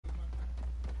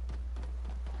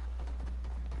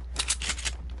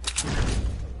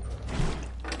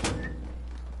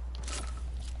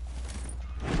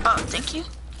thank you.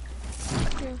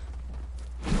 Yeah.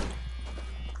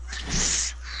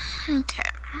 Okay.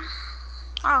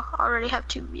 Oh, I already have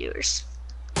 2 viewers.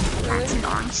 That's Really?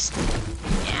 nice.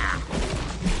 Yeah.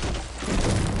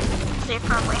 They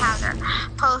probably have their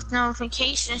post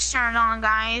notifications turned on,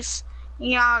 guys.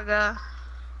 Yaga.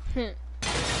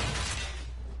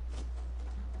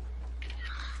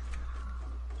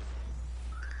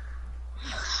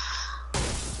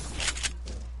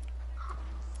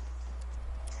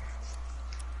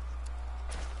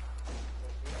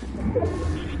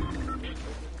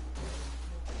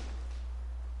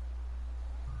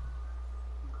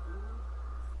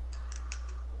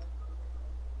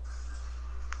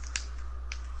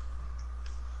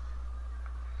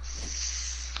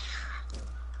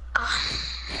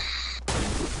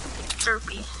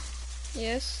 Derpy.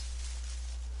 Yes.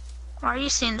 Why are you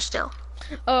sitting still?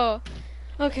 Oh.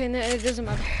 Okay, no, it doesn't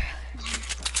matter.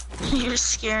 You're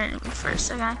scaring me for a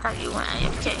second. I thought you went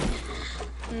AFK.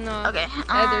 No. Okay.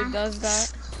 Heather does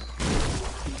that.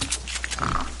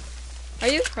 Oh. Are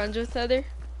you friends with Heather?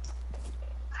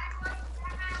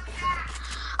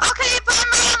 Okay, bye,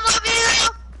 man. Love you.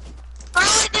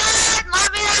 Bye, Dad.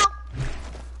 Love you.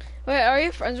 Wait, are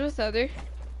you friends with Heather?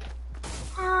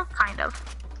 Kind of.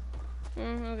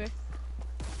 Okay.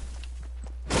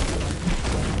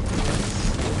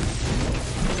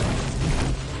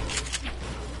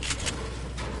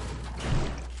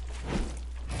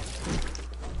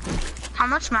 How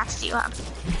much mats do you have?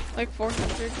 Like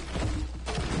 400. Okay.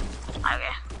 How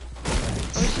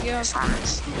much you This have?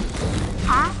 one's.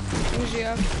 Huh? How much you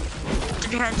have?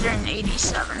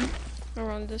 387.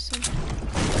 Around this one.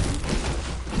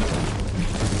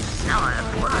 Now I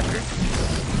have 400.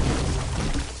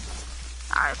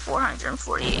 I have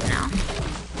 448 now.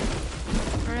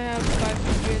 I have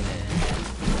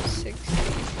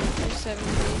 560 or 70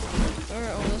 or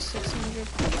almost 600.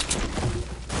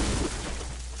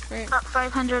 Right. About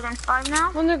 505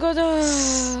 now? Wanna go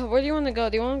to where do you wanna go?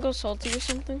 Do you wanna go salty or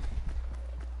something?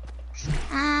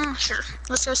 Sure.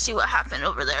 Let's go see what happened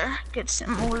over there. Get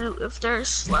some loot if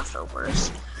there's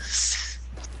leftovers.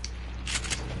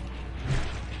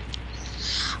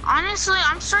 Honestly,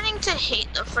 I'm starting to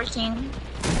hate the freaking...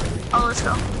 Oh, let's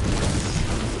go.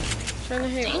 Trying to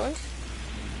hate what?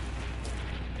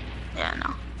 Yeah,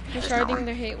 no. You're There's starting no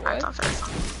to hate I what? thought there was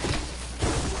one.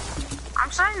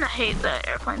 I'm starting to hate the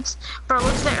airplanes. Bro,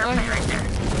 look at the airplane right there.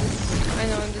 I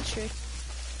know, in the tree.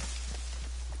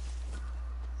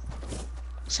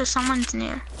 So someone's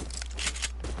near.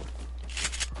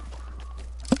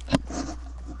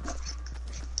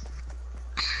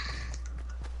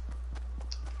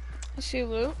 I see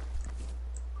loot.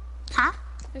 Huh?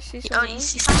 I see Oh, some you loot.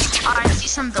 see some? Oh, I see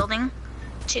some building,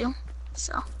 too.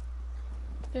 So,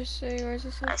 Where's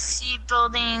this? I see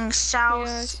building south,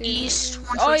 Yeah, I see east,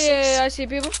 buildings. 146. Oh yeah, I see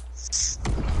people.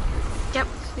 Yep. I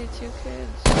see 2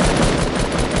 kids.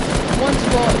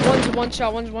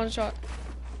 One's one shot.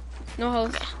 No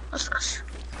health. Okay, let's rush.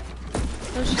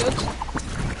 No shields.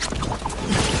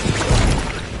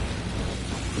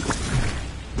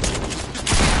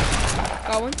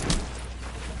 Got one.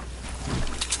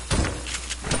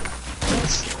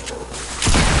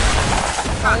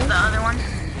 Got the other one.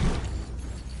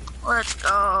 Let's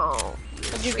go.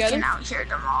 Did you get him? Out here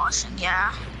demolishing,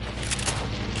 yeah.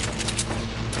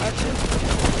 Gotcha.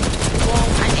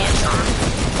 I need some.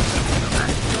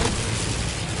 Okay.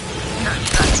 No, you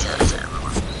got the other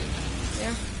one.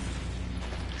 Yeah.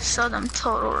 Show them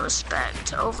total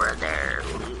respect over their,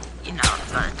 you know,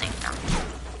 you gotta thank them.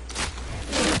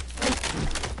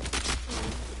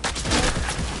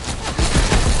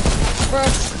 Bro.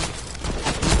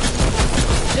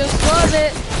 Just love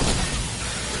it.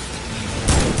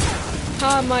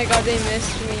 Oh my god, they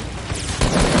missed me.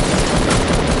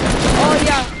 Oh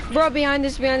yeah. Bro, behind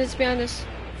us. Where?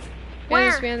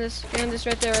 Behind this,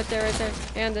 right there.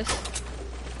 Behind this.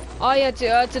 Oh yeah,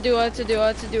 to do.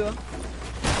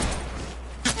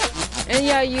 And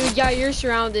yeah, you're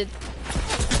surrounded.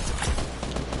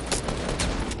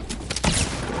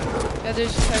 Yeah,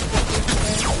 there's just like 50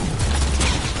 there.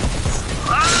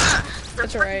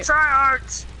 That's alright.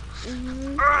 Tryhards.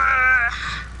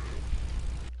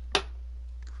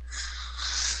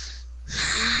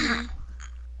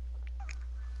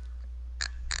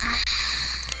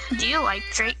 Do you like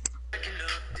Drake?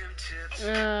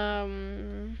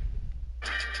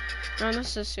 Not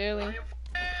necessarily.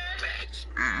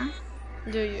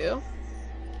 Do you?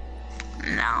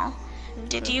 No.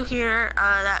 Did you hear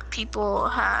that people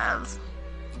have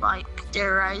like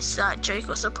theorized that Drake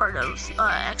was a part of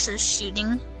X's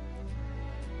shooting?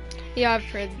 Yeah, I've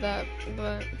heard that,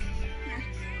 but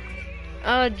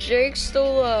Jake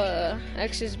stole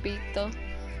X's beat though.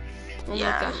 Don't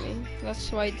Yeah. look at me.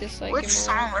 That's why I dislike Which him a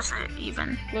song lot. was it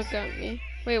even? Look at me.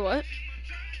 Wait, what?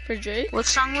 For Jake? Which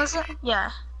song was it?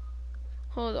 Yeah.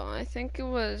 Hold on, I think it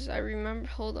was, I remember,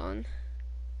 hold on.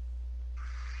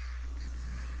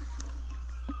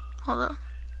 Hold up.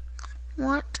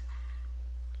 What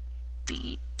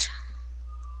beat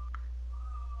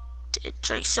did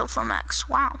Drake steal from X?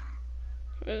 Wow.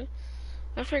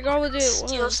 I forgot what it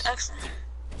Steals was. X.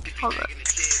 Hold up.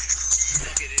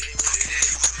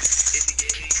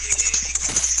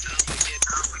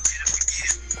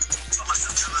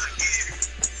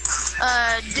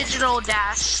 Digital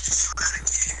Dash.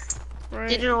 Right.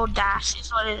 Digital Dash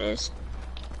is what it is.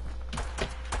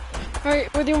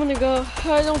 Alright, where do you want to go?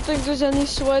 I don't think there's any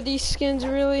sweaty skins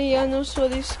really. Yeah, no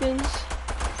sweaty skins.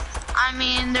 I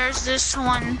mean, there's this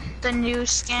one, the new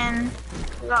skin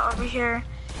we got over here.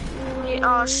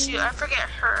 Oh shoot, I forget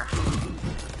her.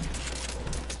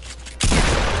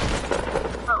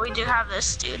 But we do have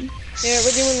this dude. Yeah,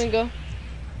 where do you want to go?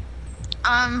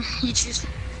 You choose.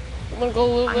 I'm gonna go a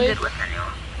little I'm way. good with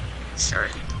anyone. Sure.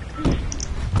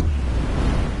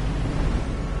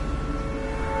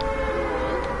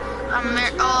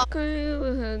 Oh, Okay,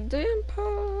 with a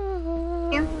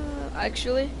damn Yeah.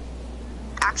 Actually,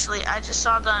 actually, I just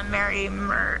saw the Mary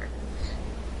Mur.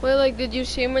 wait, like, did you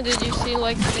see him or did you see,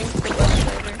 like, Think the Bus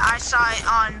Driver? I saw it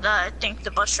on the Think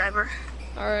the Bus Driver.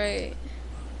 Alright.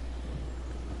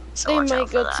 So They watch might out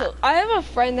for go that. to. I have a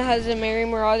friend that has a Mary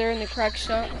Marauder in the crack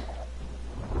shop.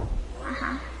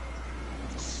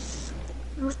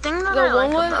 The thing that The I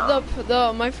one like about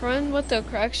with my friend with the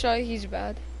crack shot, he's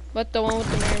bad. But the one with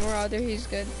the Mary Marauder, he's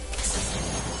good.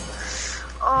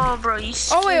 oh, bro, you.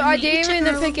 Oh wait, I you didn't took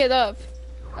even my- pick it up.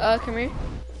 Come here.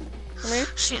 Come here.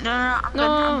 Shoot, no, I'm No.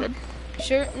 good. I'm good.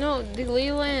 Sure. No, the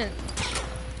Leland.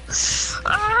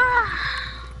 Ah.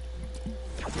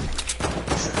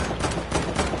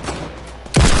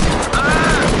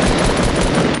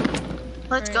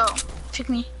 Let's Alright. go. Pick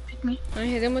me. Pick me. I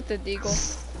hit him with the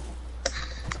deagle.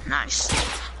 Nice.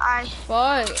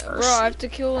 But bro, I have to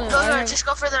kill him. Just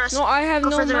go for the rest. No, I have go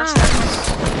no for the rest. max.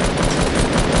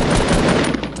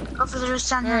 Go for the rest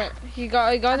down here. Alright,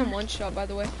 I got him one shot, by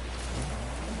the way.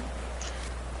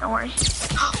 Don't worry.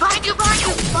 Behind you! Behind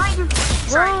you! Behind you!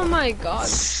 Sorry. Oh my god.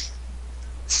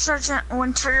 Sergeant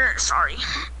Winter. Sorry.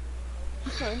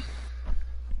 Okay.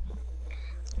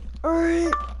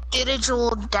 Alright.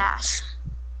 Digital Dash.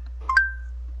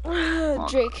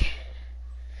 Drake.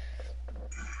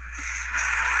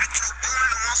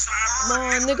 Come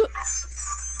on, nigga.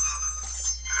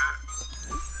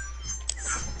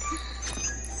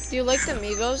 Do you like the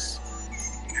Migos?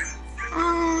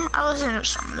 I listen to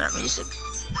some of their music.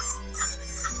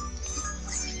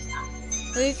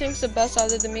 What do you think's the best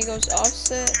out of the Migos?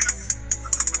 Offset,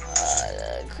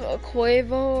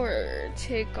 Quavo, or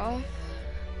Takeoff?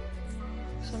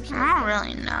 I don't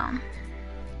really know.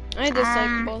 I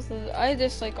dislike both of them. I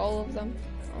dislike all of them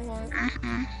a lot.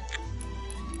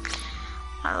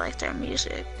 I like their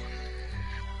music.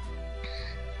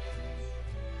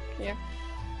 Yeah.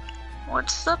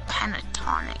 What's the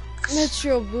Pentatonics?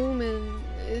 Metro Boomin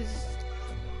is.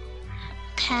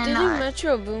 Didn't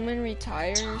Metro Boomin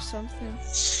retire or something?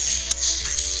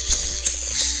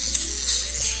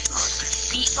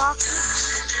 Beatbox?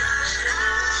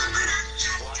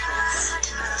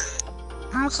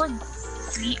 It's like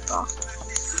beatbox.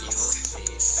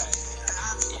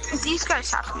 These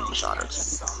guys have to use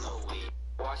auto-tune.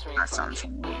 That sounds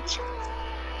weird.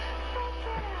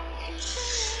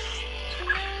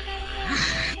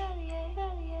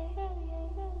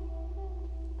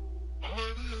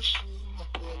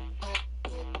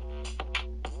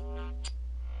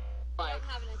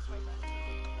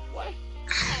 What?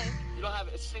 You don't have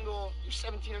a single. You're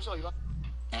 17 years old. You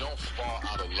don't fall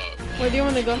out of love. Where do you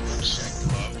want to go?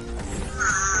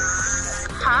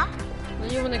 Huh? Where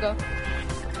do you want to go?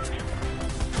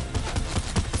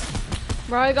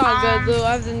 Bro, I got good loot.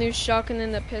 I have the new shotgun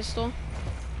and the pistol.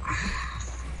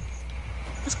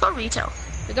 Let's go retail.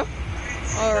 You go?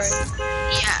 Alright.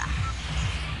 Yeah.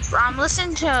 Bro, I'm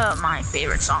listening to my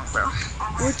favorite song, bro.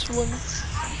 Which one?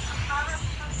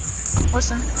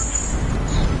 Listen.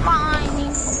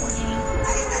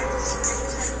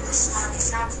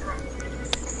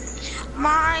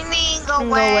 Mining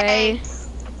away.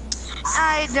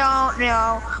 I don't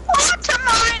know what to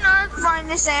mine or find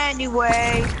this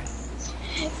anyway.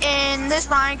 In this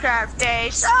Minecraft day,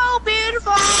 so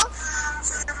beautiful.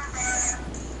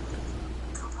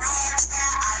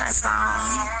 I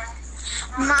found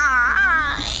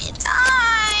my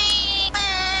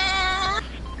diamond.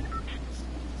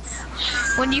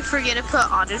 When you forget to put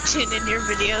auto-tune in your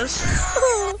videos.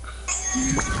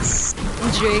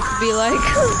 Drake be like.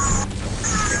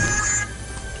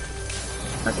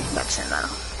 Okay, that's in that.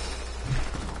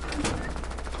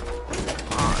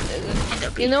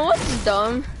 You know what's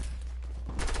dumb?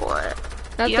 What?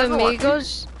 That the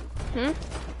Migos.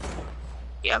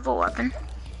 You have a weapon?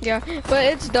 Yeah, but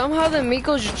it's dumb how the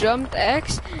Migos jumped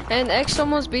X, and X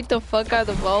almost beat the fuck out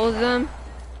of all of them.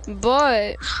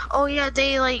 But oh yeah,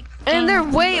 they like. And they're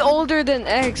way older than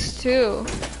X too.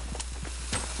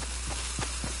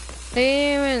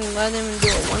 They didn't even let him do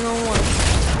a one-on-one.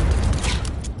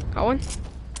 Got one.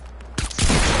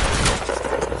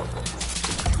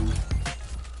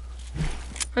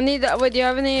 I need that. Wait, do you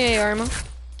have any AR ammo?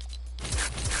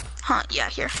 Huh? Yeah,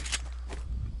 here.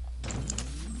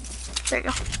 There you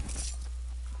go.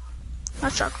 I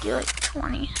dropped you like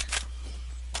 20.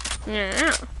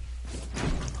 Yeah.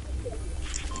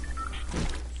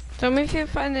 Tell me if you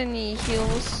find any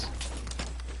heals.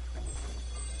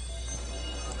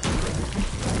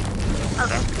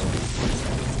 Okay.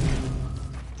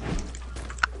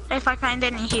 If I find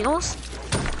any heals?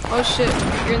 Oh shit,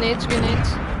 grenades, grenades.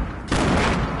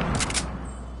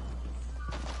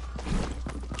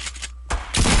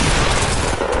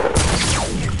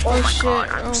 Oh my shit, god,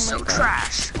 I'm oh so my god.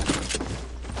 trash.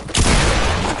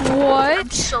 What? I'm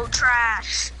so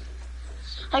trash.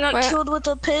 I got killed with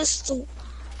a pistol.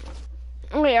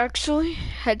 Wait, actually?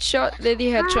 Headshot? Did he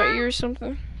headshot you or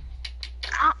something?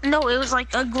 No, it was like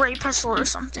a gray pistol or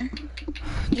something.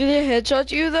 Did he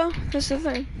headshot you though? That's the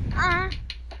thing.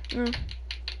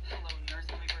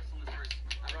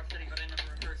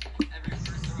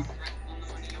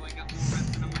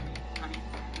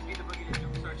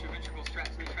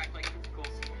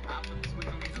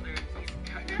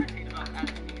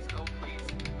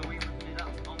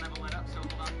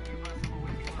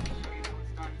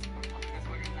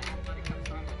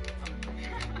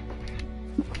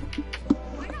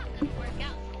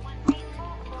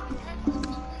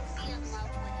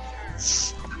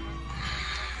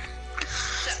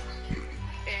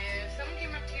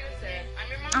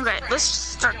 Okay, let's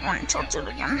start going tilted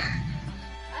again. My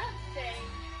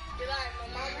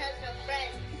mom has no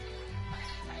friends.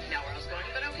 Now where I was going,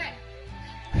 but okay.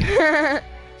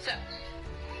 So,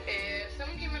 if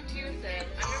someone came up to you and said,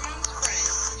 I'm your mom's friend,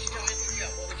 she told me to pick you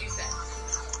up, what would you say?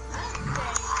 I'd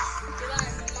say,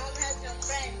 my mom has no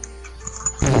friends.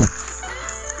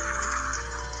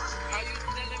 How you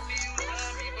telling me you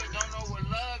love me, but don't know what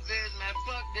love is? Man,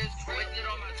 fuck this. Wasted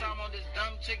all my time on this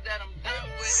dumb chick that I'm done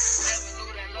with. Never knew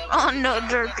that love. Oh no,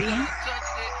 Derpy.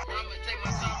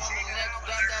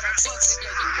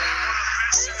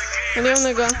 Where do you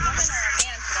wanna go?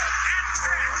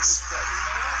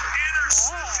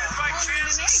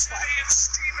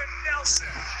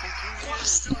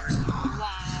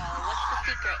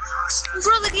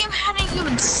 Bro, the game hadn't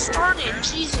even started.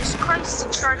 Jesus Christ,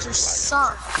 the Chargers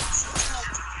suck.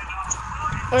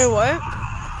 Wait, what?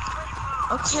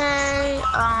 Okay,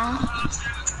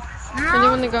 Where do you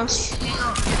wanna go?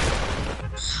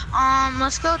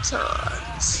 Let's go to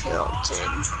tilted.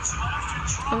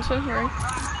 I'm so sorry.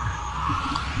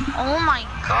 Oh my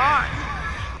god.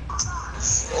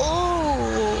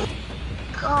 Oh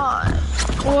god.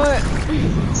 What?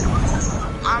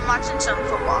 I'm watching some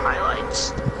football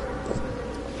highlights.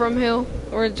 From Hill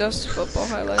or just football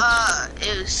highlights?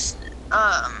 It's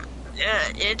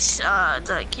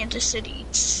the Kansas City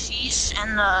Chiefs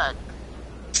and the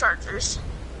Chargers.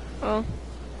 Oh.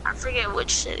 I forget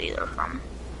which city they're from.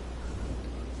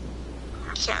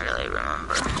 I can't really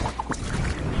remember.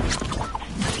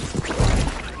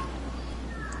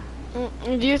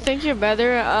 Do you think you're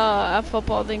better at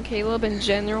football than Caleb in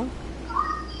general?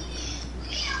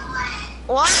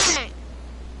 What?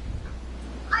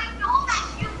 I know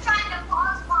that you're trying to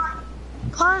pause mine.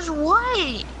 Pause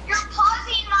what? You're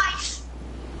pausing my.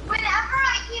 Whenever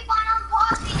I keep on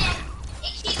unpausing it,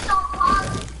 it keeps on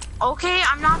pausing. Okay,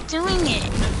 I'm not doing it.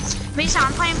 Mason,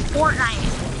 I'm playing Fortnite.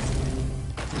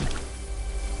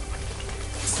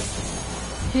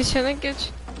 He's trying to get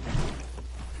you.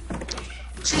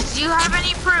 Do you have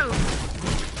any proof?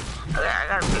 Okay, I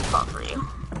got a big call for you.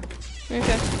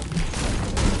 Okay.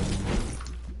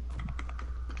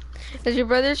 Is your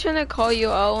brother trying to call you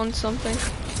out on something?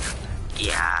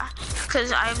 Yeah,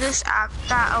 because I have this app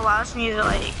that allows me to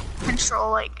like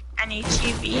control like any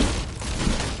TV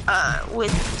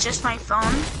with just my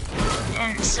phone.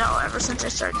 And so ever since I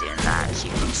started doing that, he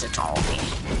thinks it's all me.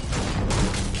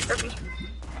 Derpy.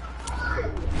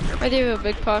 I do have a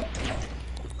big pot.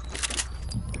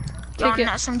 You want Take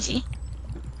an it. SMG?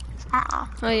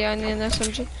 Oh yeah, I need an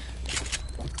SMG.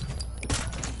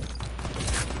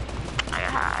 I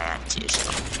had to.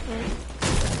 So.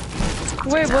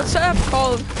 Wait, what's the app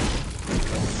called?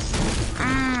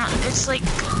 It's like,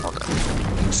 hold up.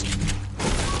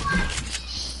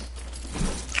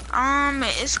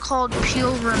 It's called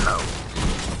Peel Remote.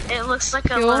 It looks like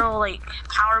a Peel? little like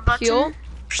power button. Peel?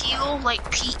 Peel, like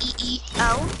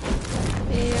P-E-E-L.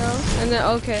 Yeah. And then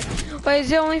okay. Wait,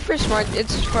 is it only for smart?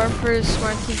 It's for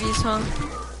smart TVs, huh?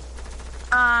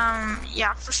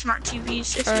 Yeah, for smart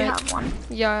TVs if Alright. you have one.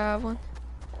 Yeah, I have one.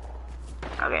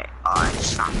 Okay. Oh, I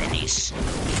just found minis.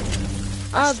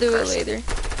 I'll That's do it first. later.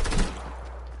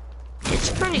 It's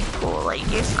pretty cool. Like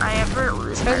if I ever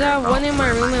lose my Cause I have remote one in my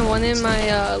for room and one in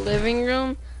my living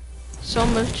room. So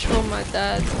much for my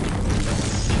dad.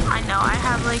 I know. I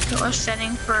have like a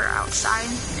setting for outside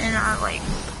in our like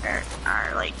where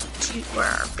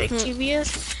our big TV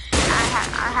is.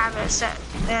 I have it set,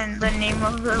 and the name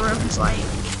of the room's like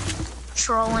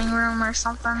trolling room or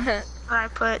something. That I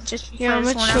put just because Yeah, I'm a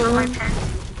whenever my troll.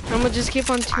 parents, I'm gonna just keep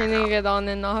on turning it on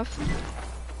and off.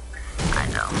 I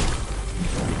know.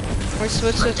 Or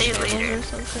switch the But they channels later. or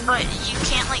something. But you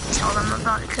can't like tell them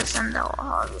about it because then they'll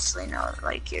obviously know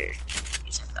like you're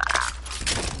using the app.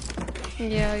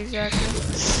 Yeah, exactly.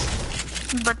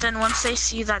 But then once they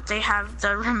see that they have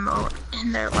the remote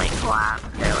in their like lap,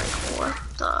 they're like, what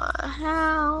the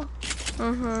hell?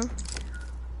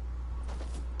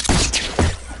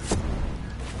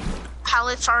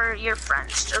 Pallets are your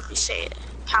friends, if you say it.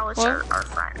 Pallets What? are our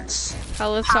friends.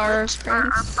 Pallets are our Pallets are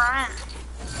our friends.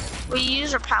 friends. We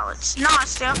use our pallets. Nah,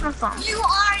 stay off my phone. You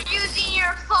are using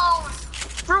your phone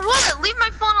For what? Leave my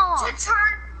phone alone. to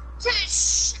turn to.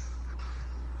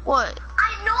 What?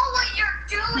 I know what you're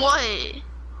doing. What?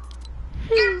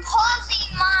 You're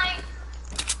pausing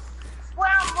what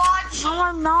I'm watching. No,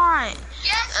 I'm not.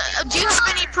 Yes. Do you have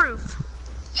any proof?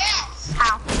 Yes.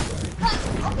 How?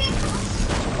 Okay.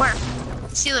 Where?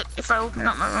 See, look, if I open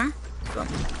up my room, boom,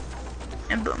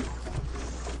 and boom.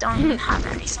 Don't even have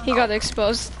anything. He got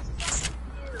exposed.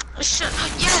 Shut.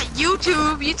 Yeah,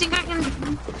 YouTube. You think I can?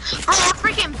 Bro, I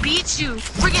freaking beat you.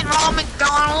 Freaking Ronald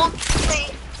McDonald.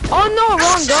 Oh no,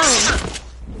 wrong gun.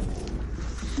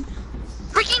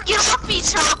 Freaking get off me,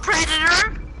 child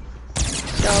predator.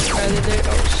 Child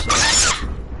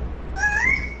predator.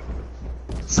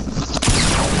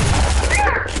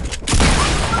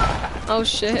 Oh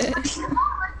shit. Oh shit.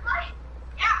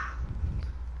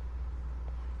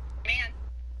 Man.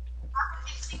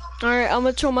 Alright, I'm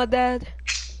gonna show my dad.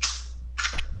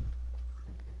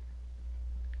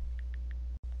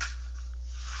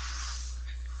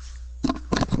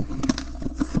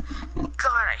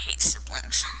 God, I hate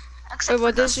siblings. Except Wait,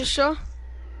 what for does you show?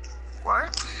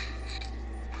 What?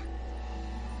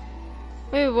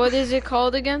 Wait, what is it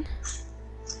called again?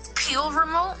 Peel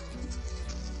remote?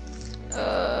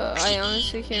 I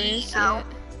honestly can't even see No. it.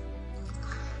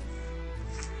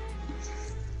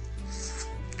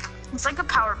 It's like a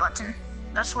power button.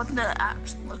 That's what the app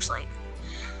looks like.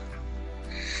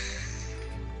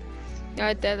 Yeah,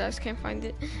 I dead ass can't find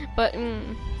it. But I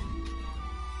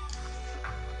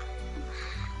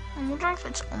wonder if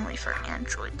it's only for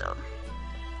Android though.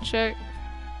 check.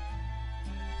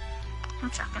 I'm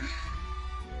checking.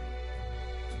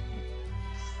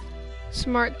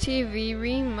 Smart TV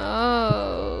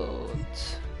remote.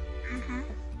 Mhm.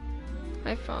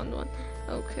 I found one.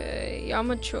 Okay, yeah,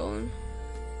 I'm a troll.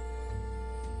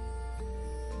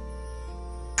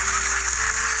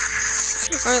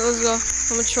 Alright, let's go.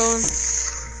 I'm a troll.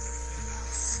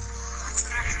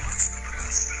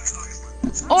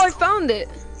 Oh, I found it.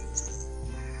 It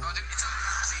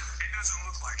doesn't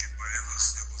look like it, but it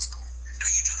was cool.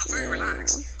 Very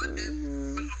relaxed. But when you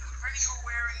were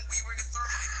wearing the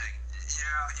thermal thing?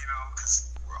 Yeah, you know,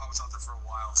 because I was out there for a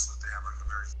while, so they have like a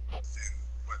very thin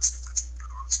wetsuit that you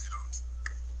put on so you don't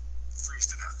freeze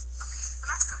to death. But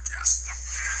that's good. Yes.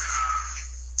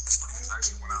 And this one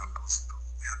actually went out.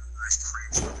 We had a nice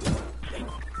cream.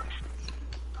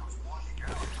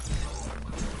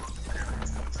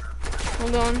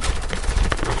 Hold on.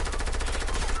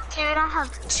 Okay, we don't have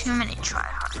too many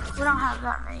tryhards. We don't have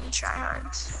that many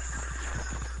tryhards.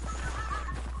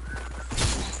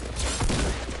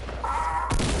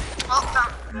 Oh,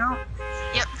 found, no.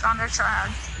 Yep, found our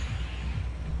tryhard.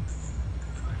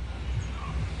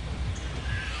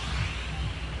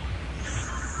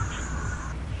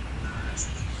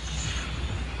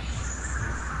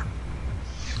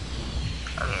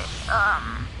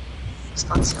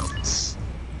 Okay, let's kill this.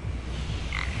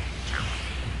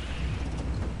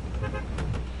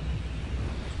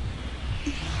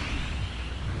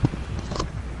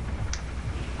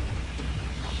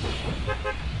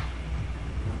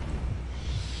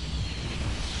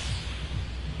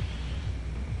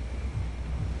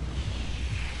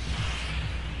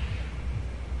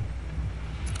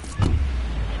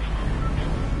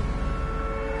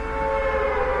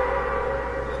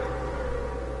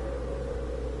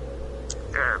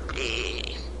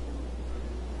 Eh.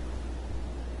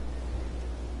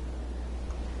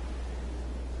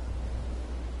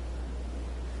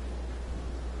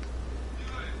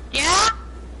 Yeah?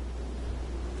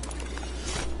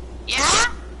 Yeah?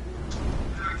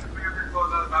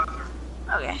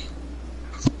 Okay.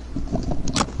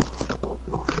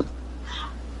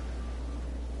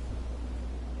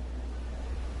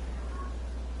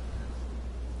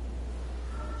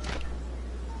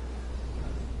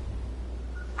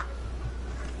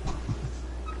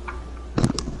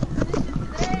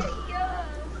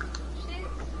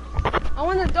 I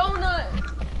want a donut.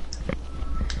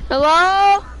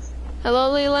 Hello?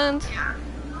 Hello, Leland.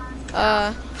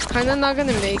 Kinda not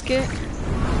gonna make it.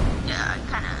 Yeah,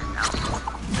 kind of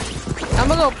I'm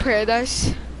gonna go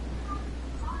Paradise.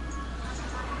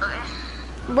 no. Okay.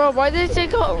 Bro, why did they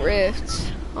go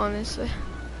Rift? Honestly.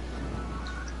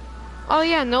 Oh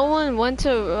yeah, no one went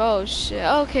to. Oh shit.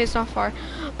 Okay, it's not far.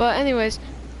 But anyways,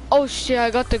 oh shit,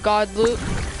 I got the God loot.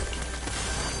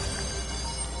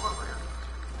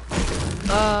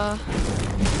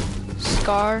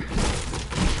 Scar.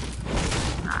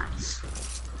 Nice.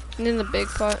 And then the big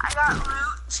pot. I got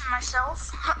loot to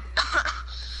myself.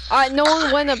 No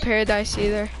one went to Paradise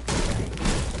either.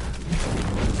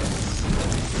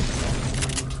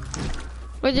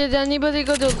 Wait, did anybody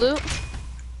go to loot?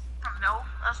 No,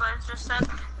 that's what I just said.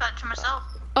 Got to myself.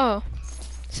 Oh,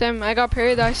 Sam, I got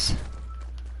Paradise.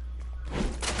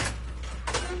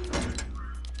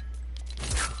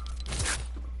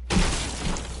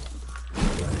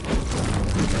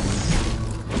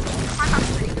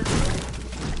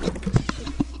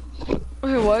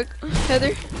 Wait, what?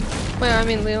 Heather? Wait, I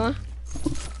mean Leela.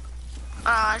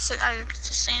 I was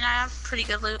just saying I have pretty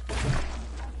good loot.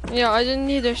 Yeah, I didn't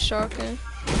need a shotgun.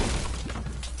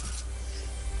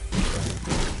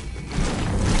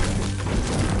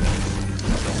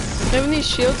 Do you have any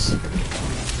shields?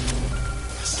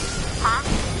 Huh?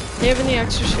 Do you have any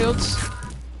extra shields?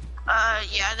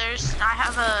 Yeah, I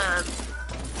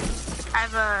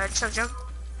have a chug jug.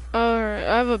 Alright,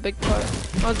 I have a big pot.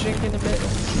 I'll drink in a bit.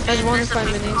 I just want to find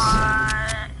minis.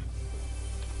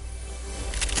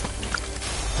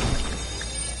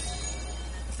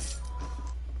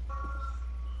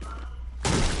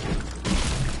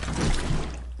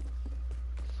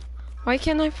 Why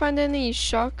can't I find any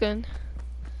shotgun?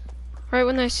 Right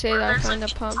when I say that, I find a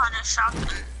pump. Ton of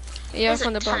shotgun. Yeah, I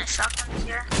found a ton pump. of shotguns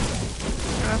here.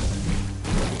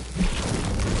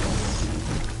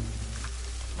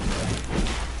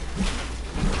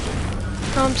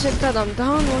 I'm sick that I'm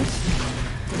down with.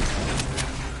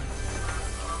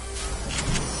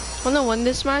 Wanna win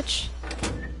this match?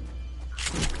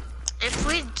 If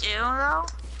we do, though,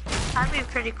 that'd be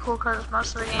pretty cool because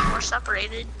most of the game we're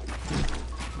separated.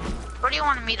 Where do you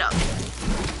want to meet up?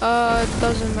 It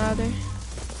doesn't matter.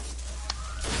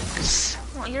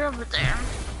 Well, you're over there.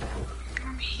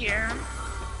 I'm here.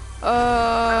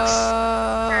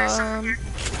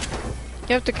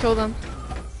 You have to kill them.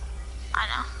 I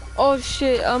know. Oh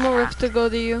shit, I'm a rift to go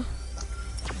to you.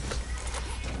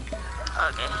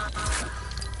 Okay.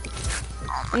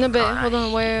 In a bit, hold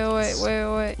on, wait.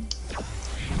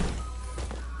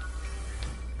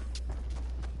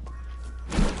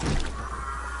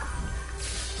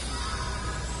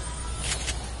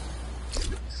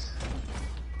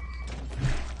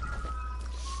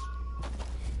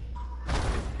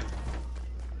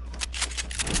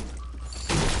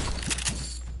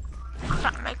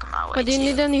 Wait, do you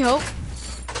need any help?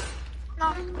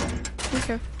 No.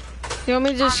 Okay. You want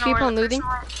me to just keep on looting?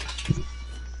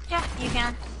 Yeah, you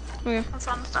can. Okay. What's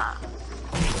wrong with that?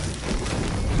 I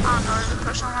don't know where the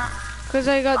person went. Cause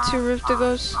I got 2 rift to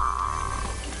goes.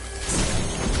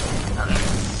 Okay,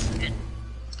 good.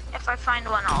 If I find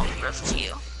one, I'll rift to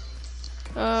you.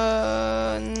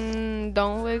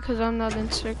 Don't wait, cause I'm not in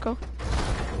circle.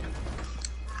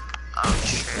 Oh,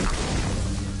 true.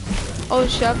 Oh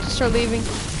shit, I have to start leaving.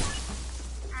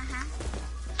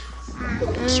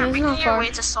 Sure, It's make not your far. way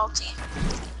to Salty.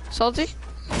 Salty?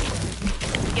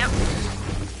 Yep.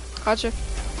 Gotcha.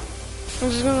 I'm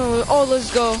just gonna loot. Oh,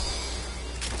 let's go.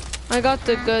 I got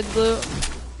the good loot.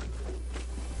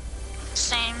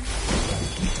 Same.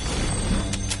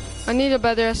 I need a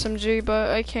better SMG, but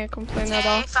I can't complain at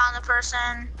all. Okay, found the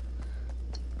person.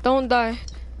 Don't die.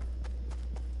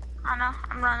 I know,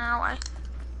 I'm running away.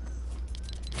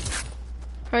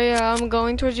 Oh yeah, I'm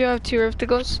going towards you. I have 2 rift to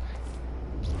goes.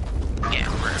 Yeah,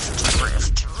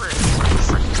 rift.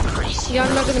 Crazy. Yeah,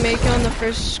 I'm not gonna make it on the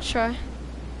first try.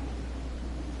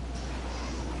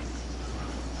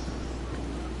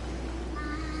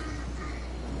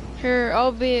 Here,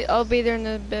 I'll be there in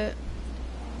a bit.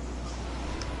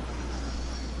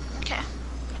 Okay.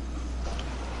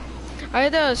 I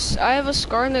have a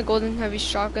Scar and a golden heavy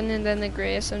shotgun, and then a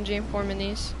gray SMG and 4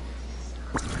 minis.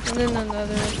 And then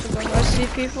another rifle. I see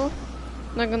people.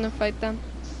 I'm not gonna fight them.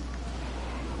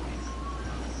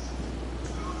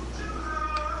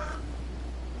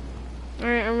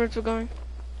 Alright, I'm ready for going.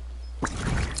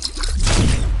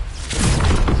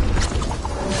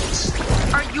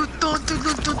 Are you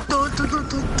stupid?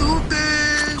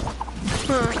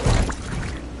 Huh.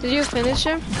 Did you finish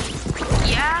him?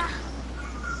 Yeah.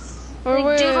 Or Like,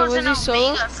 wait, dude was an he solo?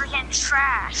 Omega, freaking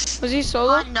trash. Was he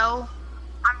solo? No.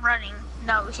 I'm running.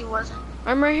 No, he wasn't.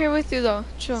 I'm right here with you though.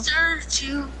 Chill. Search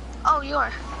you. Oh, you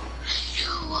are.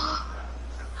 You are.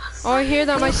 Oh, I hear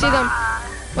them. I see them. Goodbye.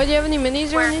 What, do you have any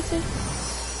minis or Where? anything?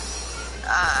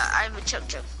 I have a chug.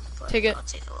 but Take it. I'll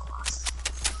take a little loss.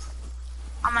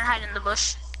 I'm gonna hide in the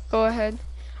bush. Go ahead.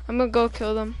 I'm gonna go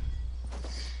kill them.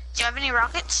 Do you have any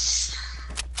rockets?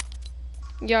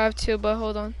 Yeah, I have 2, but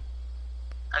hold on.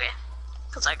 Okay.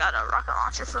 Because I got a rocket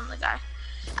launcher from the guy.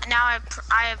 And now I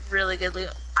have really good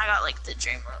loot. I got like the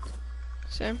dream loot.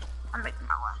 Same. I'm making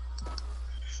my way.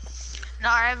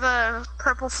 Now I have a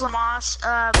purple FLAMAS,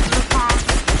 blue palm.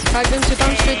 I've been 2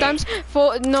 times, 3 times.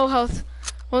 Full, no health.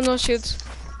 Well, no shields.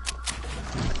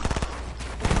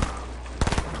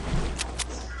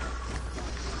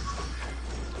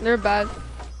 They're bad.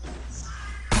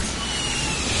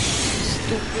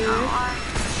 Stupid.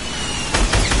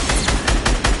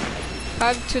 I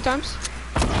have 2 times.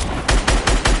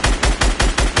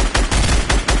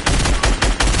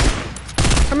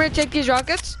 I'm gonna take these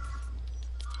rockets.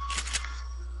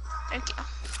 Thank you.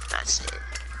 That's it.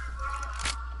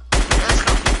 Let's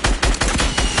go.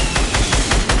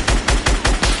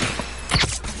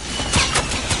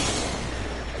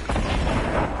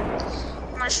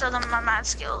 I'm gonna show them my mad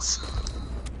skills.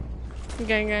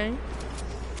 Gang, gang.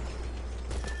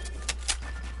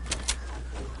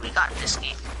 We got this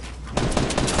game.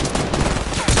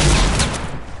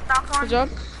 Knock one. Good job.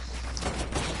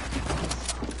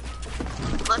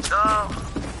 Let's go.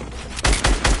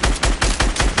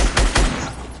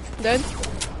 Dead.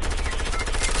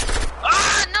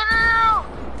 Ah, no.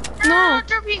 No.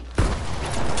 Derpy.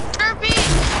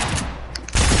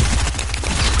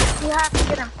 You have to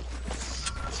get him.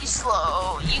 He's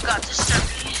slow. You got this,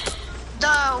 Derpy.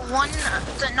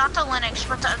 Not the Linux,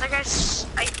 but the other guy's,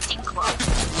 I think, low.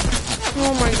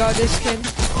 Oh my god, this kid.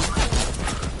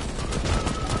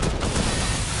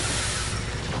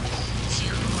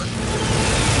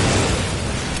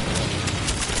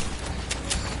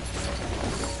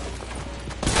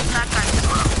 That guy's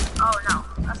low. Oh no.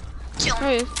 Kill him.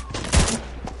 Hey.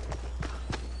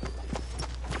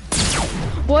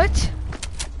 What?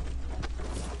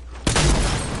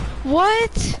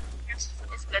 What?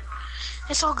 It's good.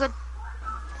 It's all good.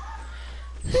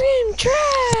 This game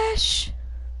trash.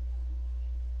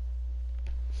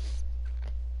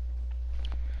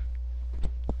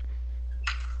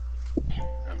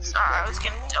 Sorry, I was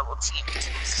getting double teamed.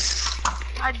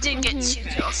 I did get 2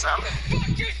 kills, so. What the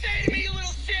fuck you say to me, you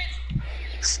little shit?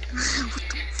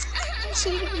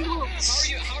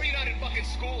 How are you not in fucking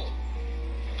school?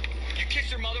 You kiss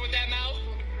your mother with that mouth?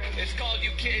 It's called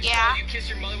you kiss. Yeah. You kiss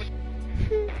your mother with.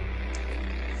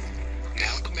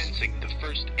 Now commencing the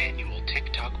first annual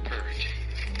TikTok purge.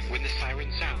 When the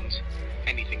siren sounds,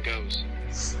 anything goes.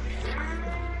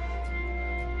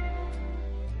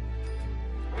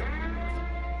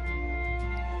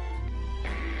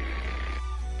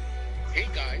 Hey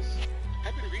guys,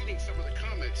 I've been reading some of the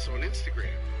comments on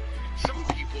Instagram. Some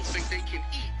people think they can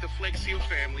eat the Flexio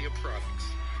family of products.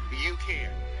 You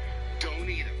can. Don't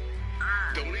eat them.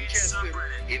 Don't ingest them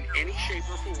in any shape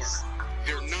or form.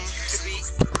 They're not to be.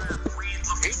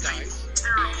 Hey guys.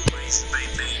 Terrible place,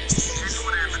 baby. And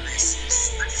whatever this is.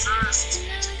 The first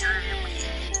today we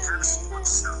have a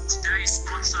sponsor. Today's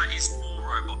sponsor is All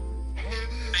Robot.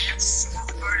 Yes,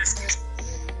 the bonus.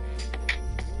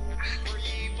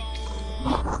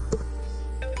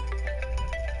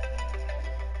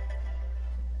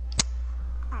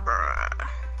 Bruh.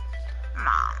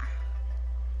 Mom.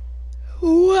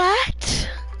 What?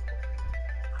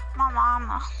 My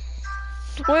mama.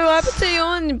 Wait, what happened to you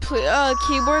on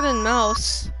keyboard and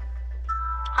mouse?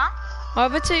 Huh? What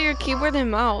happened to your keyboard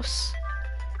and mouse?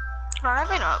 I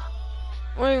have it up.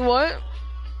 Wait, what?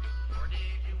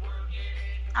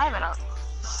 I have it up.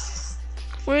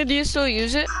 Wait, do you still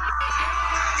use it?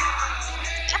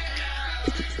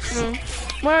 No.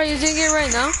 What, are you using it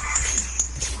right now?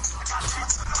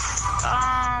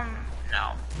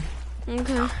 No.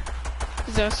 Okay.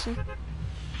 Possession.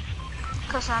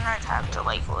 Because then I'd have to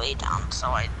like lay down, so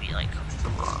I'd be like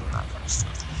comfortable and that kind of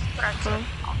stuff. But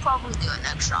I'll probably do it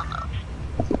next round though.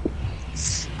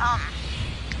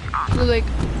 Blue Lake.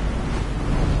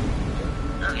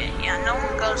 Okay, yeah, no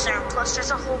one goes there. Plus,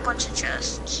 there's a whole bunch of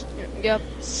chests. Yep.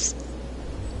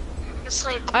 It's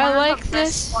like I one of like the best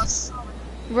this. ones.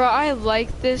 Bro, I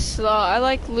like this. I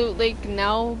like Loot Lake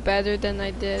now better than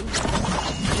I did.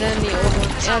 Than the old one. It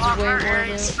There's a has lot way more more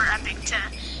areas loot. for Epic to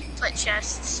put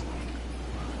chests.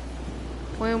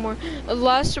 Way more.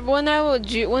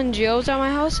 When Gio was at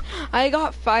my house, I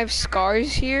got 5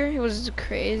 scars here. It was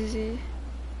crazy.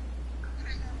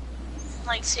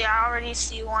 Like, see, I already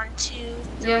see 1, 2,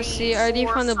 3, Yeah, see, I already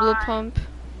 4, found the blue 5. pump.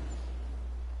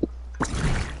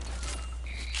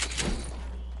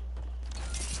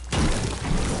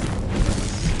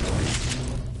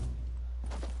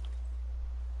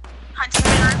 Hunting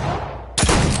rifle.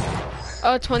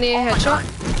 28 Oh my headshot. God.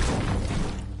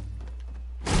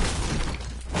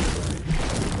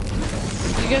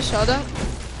 You guys saw that?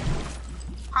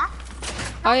 Huh?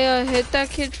 I hit that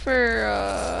kid for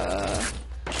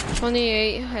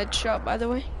 28 headshot, by the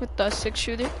way, with the 6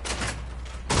 shooter.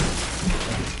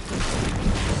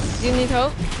 Do you need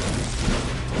help?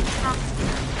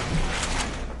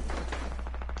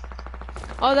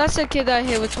 Oh, that's the kid that I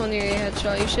hit with 28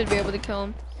 headshot. You should be able to kill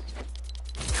him.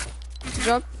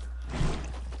 Drop.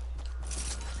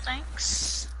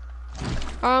 Thanks.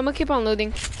 I'm gonna keep on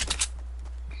loading.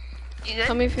 You good?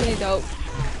 Tell me if you need help.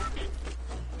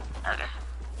 Okay.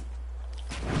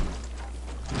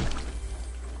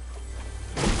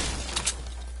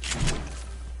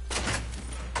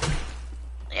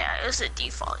 Yeah, it was a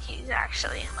default. He's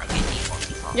actually like a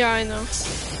default. Yeah, I know.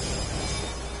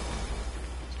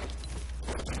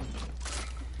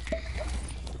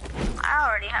 I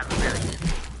already have a really good.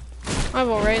 I have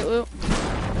alright loot.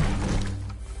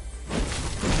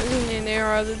 There's an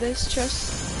arrow out of this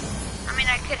chest. I mean,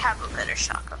 I could have a better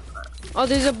shotgun, but. Oh,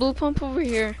 there's a blue pump over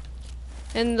here.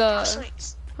 In the... Oh,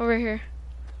 sweet. Over here.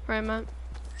 Where I'm at.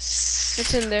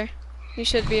 It's in there. You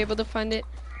should be able to find it.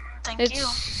 Thank It's you.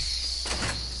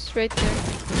 right there.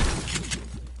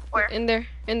 Where? In there.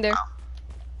 In there. Oh.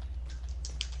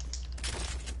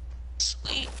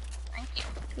 Sweet. Thank you.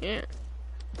 Yeah.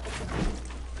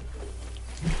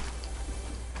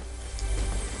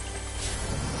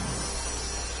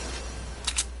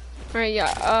 Alright,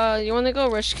 yeah. You wanna go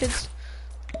rush kids?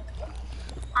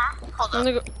 Huh? Hold You up.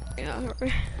 wanna go? Yeah.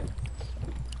 Alright,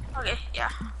 Okay, yeah.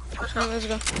 Let's go. let's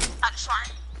go. That's fine.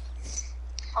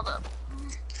 Hold up.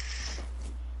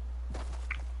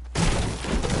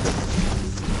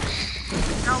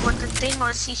 No, but the thing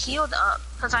was he healed up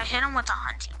because I hit him with a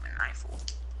hunting rifle.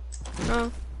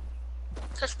 Oh.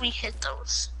 Because we hit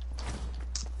those.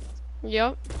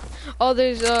 Yep. Oh,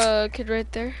 there's a kid right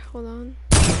there. Hold on.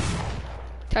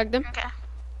 Tag them. Okay.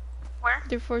 Where?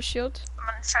 They're 4 shield. I'm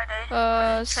gonna try to.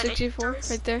 Try to hit 64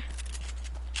 those. right there.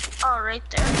 Oh, right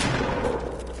there.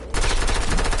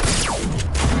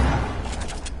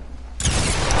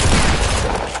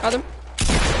 Got him.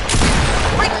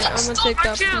 Wait, Alright, I'm gonna take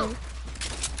that from.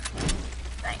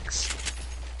 Thanks.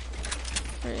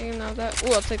 Alright, you can have that.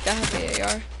 Ooh, I'll take that heavy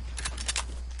AR.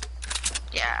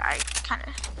 Yeah, I kind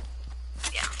of.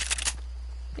 Yeah.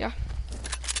 Yeah.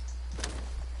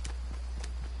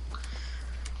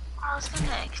 I was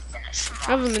gonna like, finish them I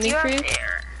have a off. mini You're for you.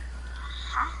 there.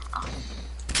 Huh? Oh.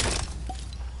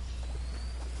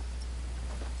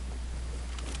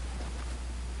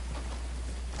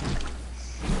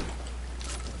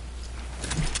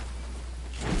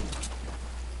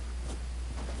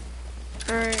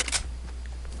 Alright.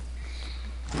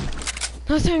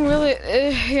 Nothing really.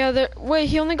 Yeah, there. Wait,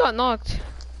 he only got knocked.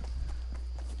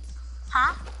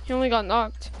 Huh? He only got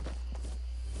knocked.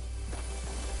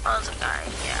 Oh, there's a guy,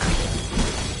 yeah.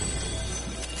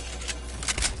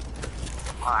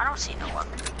 Oh, I don't see no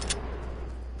weapon.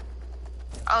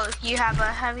 Oh, you have a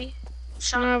heavy I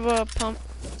shot? have a pump.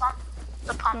 Pump?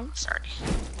 The pump, Pump. sorry.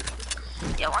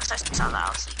 Yeah, once I saw that, I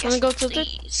was like, Wanna yes, go tilted?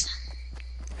 please.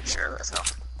 Sure, let's go.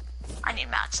 I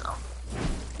need mats, though.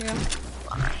 Yeah.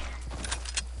 Alright.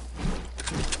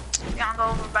 You wanna go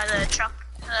over by the truck,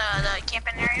 the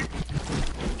camping area?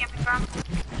 Camping ground?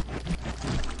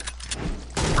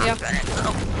 Yeah. I'm gonna go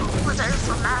over there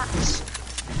for mats.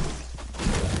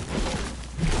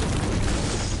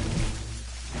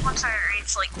 Once I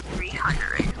reach like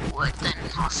 300 wood, then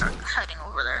I'll start heading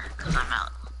over there, because I'm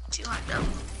out 200.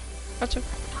 Gotcha.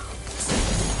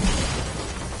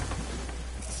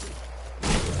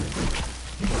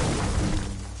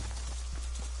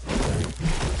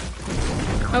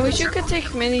 I wish you could take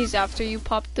minis after you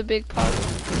pop the big pot.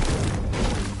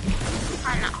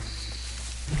 I know.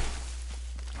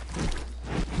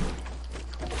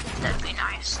 That'd be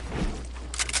nice.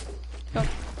 Yep.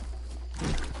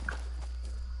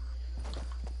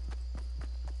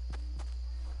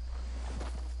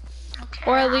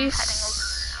 Or at I'm heading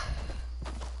least.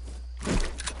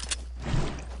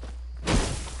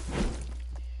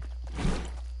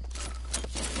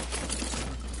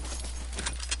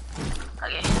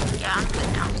 Okay, yeah, I'm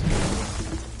good now.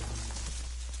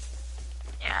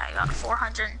 Yeah, I got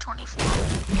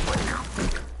 424 now.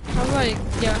 How about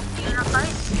yeah? You in a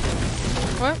fight?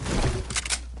 What?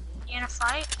 You in a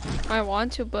fight? I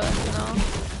want to, but no.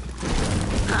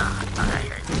 I thought I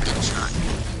heard a gunshot.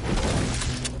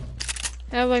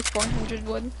 I have like 400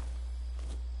 wood.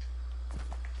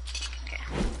 Okay.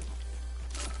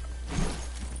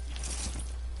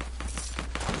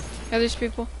 Yeah, there's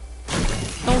people.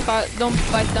 Don't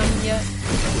fight them yet.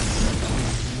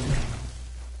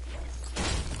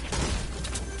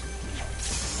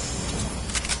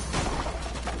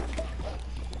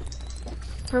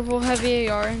 Purple heavy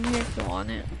AR in here if you want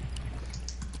it.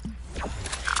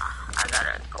 I got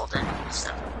a golden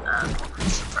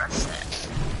suppressed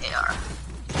AR.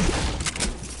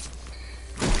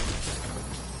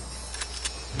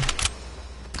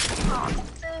 Oh,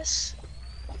 this.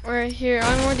 Right here,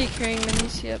 I'm already carrying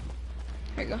minis. Yep.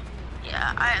 There you go.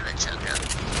 Yeah, I have a chug jug.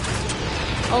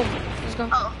 Oh, let's go.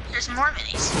 Oh, there's more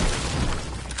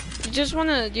minis. You just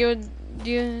wanna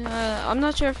I'm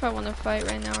not sure if I wanna fight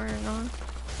right now or not.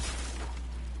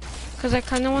 Cause I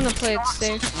kinda wanna play it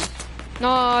safe. No,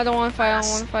 I don't wanna fight, I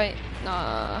don't wanna fight.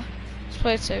 Nah. Let's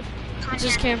play it safe. Come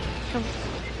Just here. camp. Come.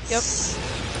 Yep.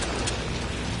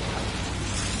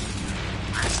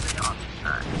 Honestly,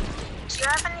 do you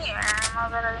have any ammo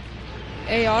that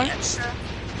AR? extra?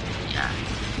 Yeah.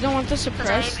 You don't want the Because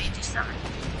I suppressed? have 87.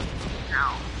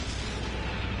 No.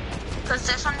 Because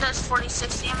this one does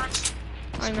 46 damage.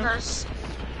 I know. Does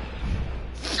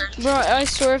 30. Bro, I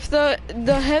swear if the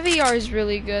heavy R is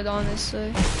really good,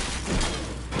 honestly.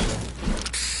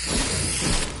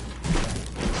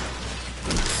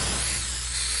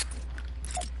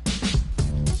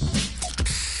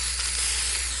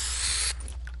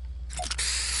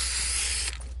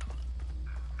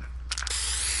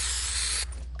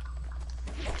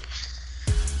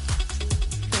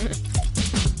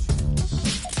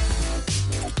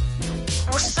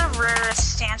 What's the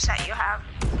rarest stance that you have?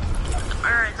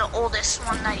 Or the oldest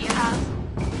one that you have?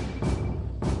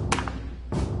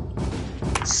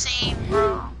 Same,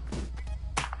 bro.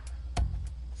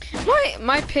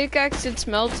 My pickaxe, it's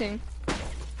melting.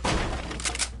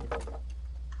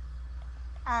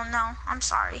 Oh no, I'm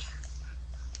sorry.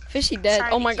 Fishy dead.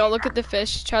 Sorry Oh to my god, hear look that. at the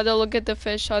fish. Try to look at the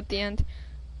fish at the end.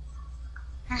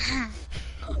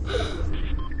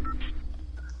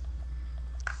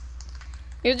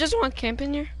 You just want camp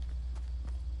in here?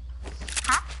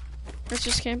 Huh? Let's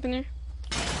just camp in here.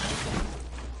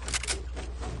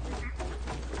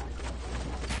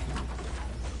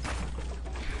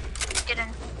 Get in.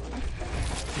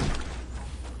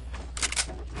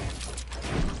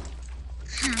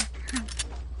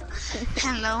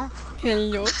 Hello.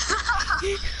 Hello.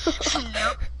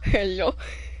 Hello. Hello.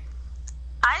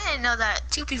 I didn't know that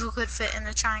two people could fit in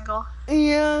the triangle.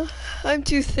 Yeah, I'm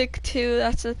too thick too.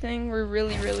 That's the thing. We're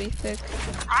really, really thick.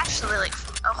 Actually, like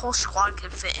a whole squad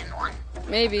could fit in one.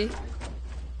 Maybe.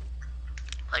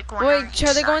 Like one. on Wait, each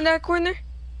try to go side. in that corner?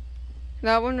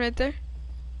 That one right there?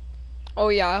 Oh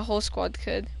yeah, a whole squad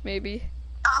could. Maybe.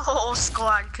 A whole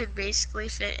squad could basically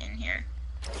fit in here.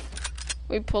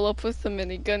 We pull up with a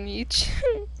minigun each.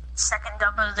 Second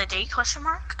dub of the day? Question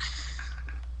mark.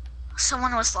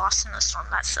 Someone was lost in the storm.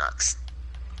 That sucks.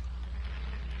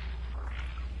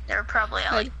 They're probably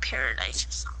at like paradise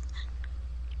or something.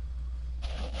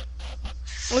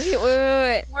 Okay,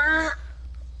 wait. We're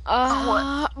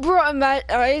Bro, I'm mad.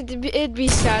 It'd be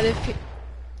sad if.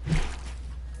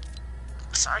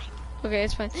 sorry. Okay,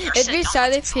 it's fine. It'd be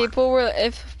sad if people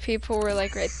were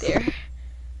like right there.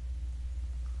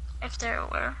 If there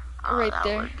were. Right that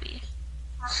there. Would be.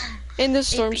 And the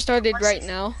storm be started unless right if-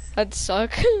 now. That'd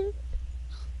suck.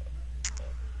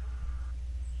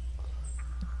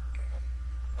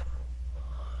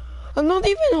 I'm not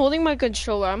even holding my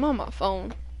controller. I'm on my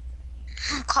phone.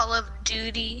 Call of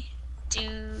Duty.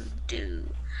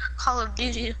 Call of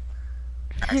Duty.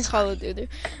 Call of Duty.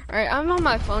 Alright, I'm on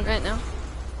my phone right now.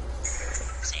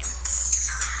 Same.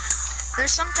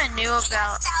 There's something new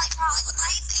about.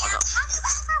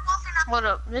 Hold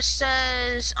up. This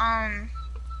says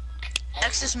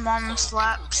X's mom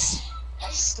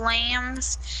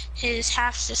slams his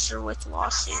half sister with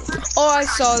lawsuit. Oh, I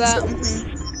saw that.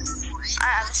 I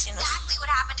haven't seen this. Exactly what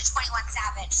happened to 21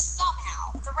 Savage.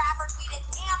 Somehow, the rapper tweeted,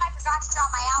 "Damn, I forgot to drop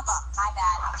my album. My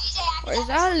bad." DJ Where's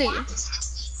Ali?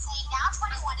 saying now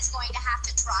 21 is going to have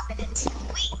to drop it in 2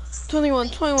 weeks. 21,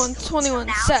 21, 21,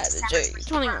 Saturday,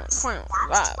 21, 21,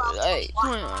 5, 8,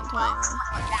 21, 21.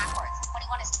 21 backwards.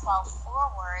 21 is 12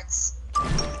 forwards.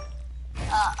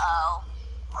 Uh-oh.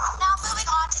 Now moving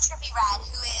on to Trippy Red,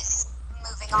 who is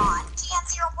moving on.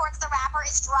 TNC reports the rapper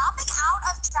is dropping out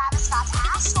of Travis Scott's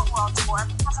Astro World Tour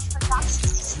because of production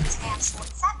issues and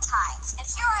short set times. And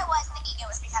here I was thinking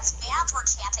it was because fans were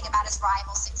chanting about his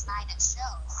rival 6ix9ine at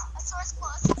shows. A source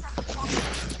close to Trippy told me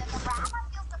that the rapper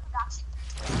feels the production crew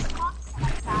is long set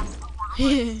up Travis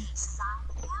design,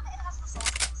 and it has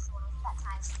resulted in shorter set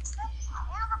times for Trippy.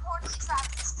 And reportedly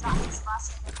Travis is dropping his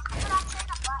frustrated with the production,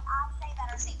 but I say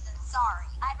better safe than sorry.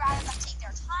 I'd rather them take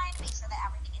their time, make sure that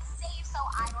everything is safe, so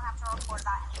I don't have to report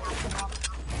about any actual.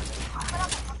 But on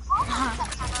the call in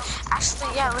September,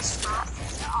 Actually, yeah, let's do that.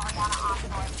 sister Ariana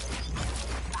Osborne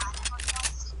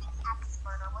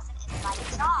ex-murder was an inside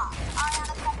job.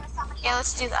 Ariana said there was somebody Yeah,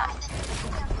 let's do that.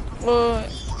 Well,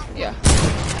 yeah.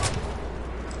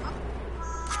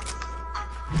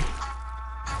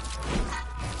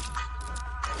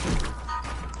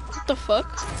 What the fuck?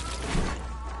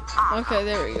 Okay,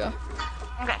 there we go.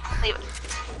 Okay, leave it.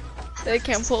 They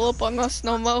can't pull up on us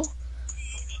no more. It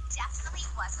definitely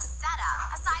was a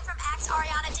setup. Aside from X,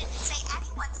 Ariana didn't say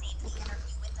anyone's name in the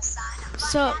interview with The Sun, but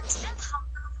So- that didn't help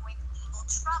her avoid legal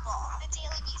trouble. The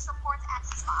Daily Beast reports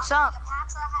X's mom, So-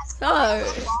 Cleopatra, has Oh,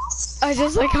 filed a lawsuit I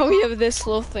just like how we have this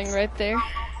little thing right there.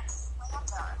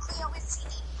 slander. Cleo is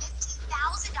seeking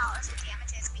 $50,000 in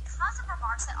damages because of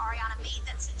remarks that Ariana made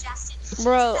that suggested she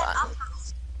Bro, set up her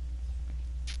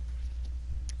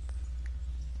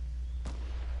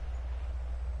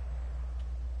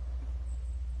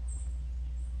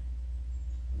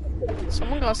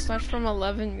Someone got sniped from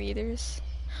 11 meters.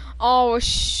 Oh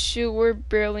shoot, we're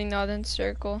barely not in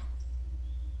circle.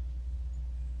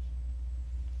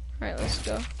 Alright, let's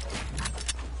go.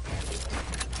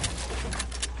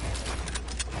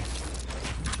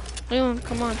 Leland,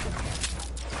 come on.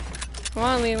 Come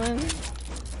on, Leland.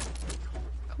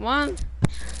 Come on.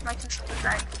 My controller's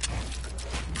right.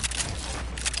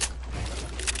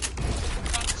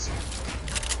 Thanks.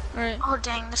 Alright. Oh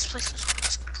dang, this place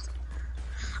is.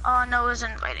 Oh, Noah's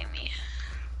inviting me.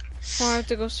 Well, I have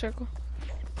to go circle.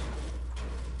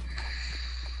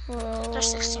 Whoa.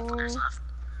 There's 16 players left.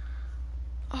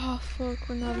 Oh fuck,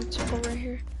 we're not in circle right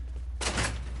here.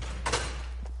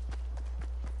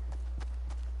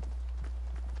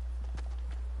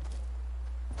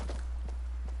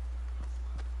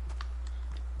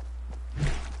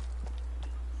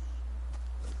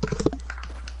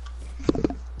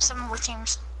 Some more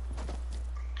teams.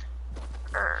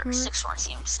 Or 6 more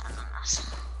teams and then us.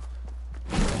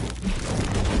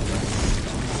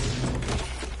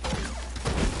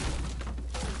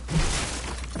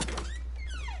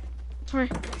 Sorry.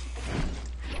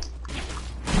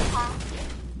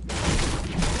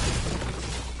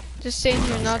 Just stay in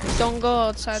here, don't go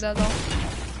outside at all.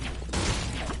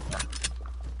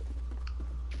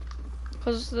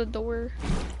 Close the door.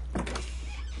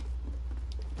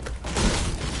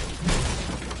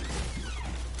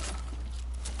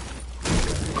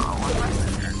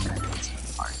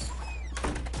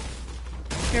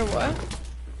 Here, what?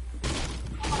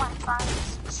 Party.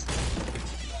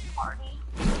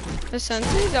 The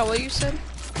sensei? Is that what you said?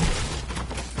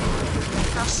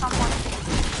 No, someone.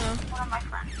 No. One of my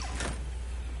friends.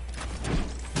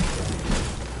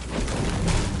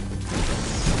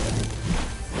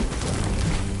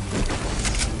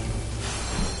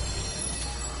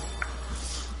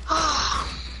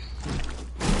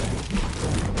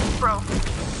 Bro.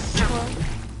 What?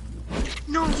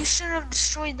 No, you shouldn't have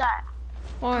destroyed that.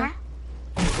 Why?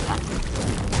 Come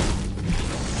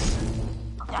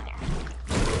down here.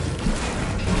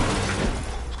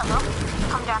 Hello?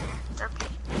 Come down here. They're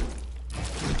paid.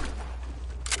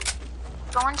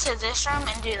 Go into this room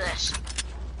and do this.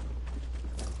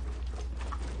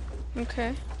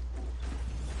 Okay.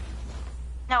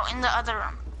 No, in the other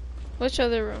room. Which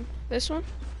other room? This one?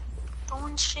 The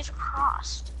one straight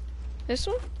across. This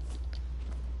one?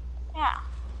 Yeah.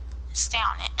 Stay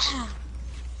on it.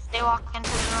 They walk into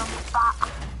the room. Bah.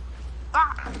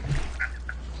 Bah.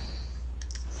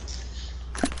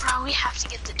 Bro, we have to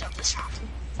get the dub this round.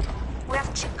 We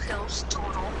have 2 kills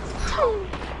total.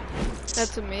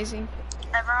 That's amazing.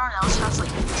 Everyone else has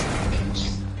like 2 each.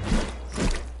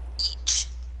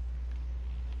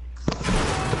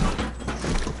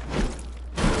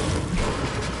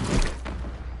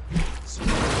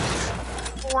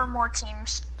 Four more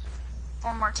teams.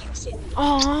 4 more teams.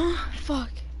 Aw, fuck.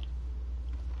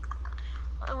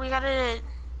 We gotta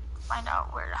find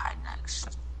out where to hide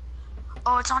next.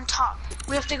 Oh, it's on top.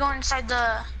 We have to go inside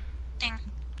the thing.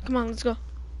 Come on, let's go.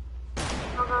 Go,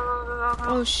 go, go, go, go.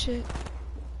 Oh shit.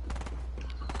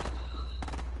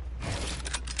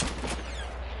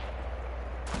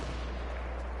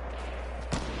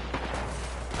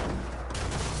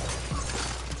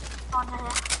 On here.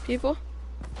 People?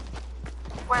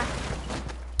 Where?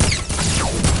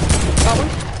 Got one?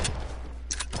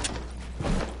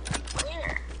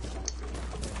 Where?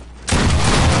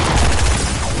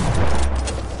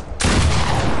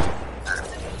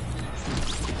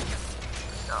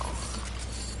 Go.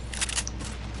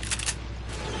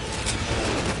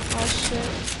 Oh shit.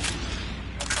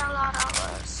 It's a lot of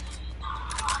us.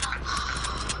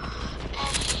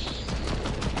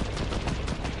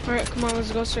 Alright, come on,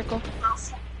 let's go circle.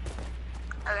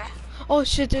 Okay. Oh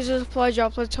shit, there's a supply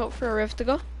drop. Let's hope for a rift to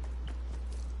go.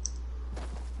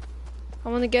 I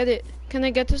wanna get it. Can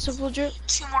I get the supply drip?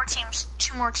 Two more teams.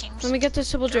 Two more teams. Let me get the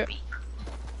supply drip. Derby.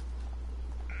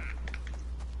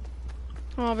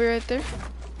 Oh, I'll be right there.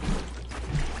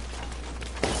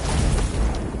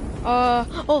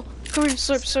 Oh, come here,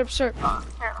 slurp, slurp, slurp. Oh,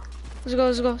 here. Let's go,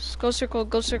 let's go. Let's go circle,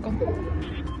 go circle.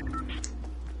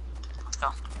 Let's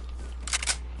go.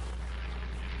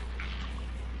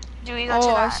 Do we go to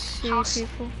Oh, I that see house?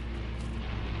 people.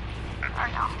 Or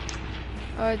no?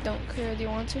 I don't care, do you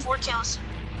want to? 4 kills.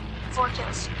 4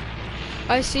 kills.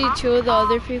 I see two of the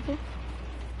other people.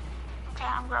 Okay,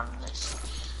 I'm grabbing this.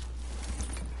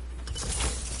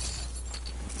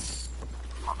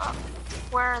 Hold up.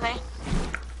 Where are they?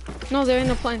 No, they're in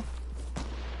the plane.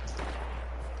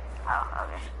 Oh,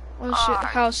 okay. Oh shit, Alright.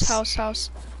 house.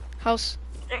 House.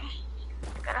 Okay.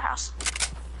 Got a house.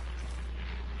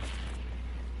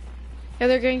 Yeah,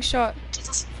 they're getting shot.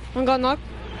 Jesus. One got knocked.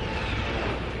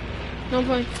 No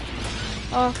point.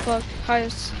 Oh fuck.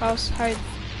 House, hide.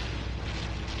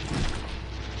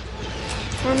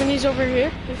 More minis over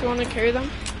here, if you want to carry them.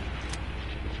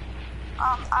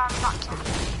 I'm not kidding.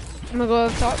 I'm gonna go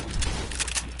up top.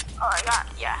 Oh, I got,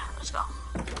 yeah, let's go.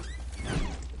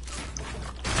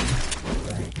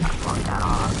 Fuck that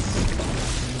off.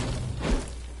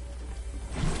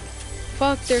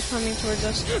 Fuck, they're coming towards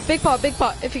us. Big pot,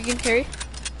 if you can carry.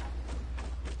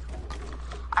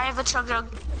 I have a chug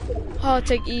jug. Oh, I'll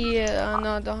take E,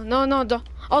 no.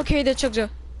 I'll carry the chug jug.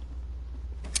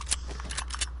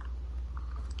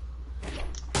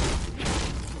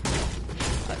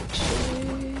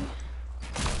 Actually,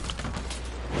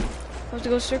 I have to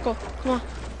go circle. Come on.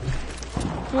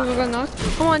 Go knock.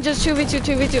 Come on, just 2v2.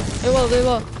 They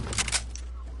will.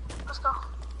 Let's go.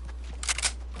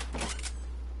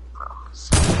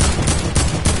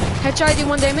 Headshot, I do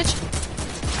 1 damage.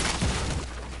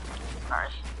 Sorry.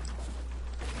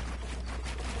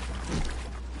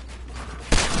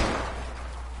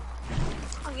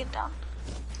 I'll get down.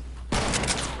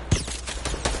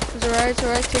 It's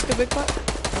alright, take the big pot.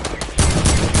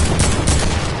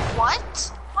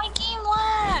 What? My game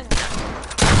lagged.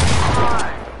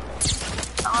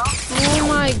 Oh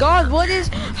my god,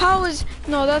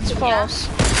 no, that's false.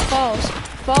 False.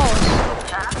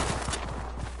 Yeah.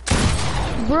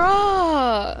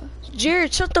 Bruh.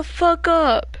 Jared, shut the fuck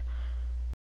up.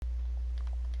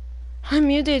 I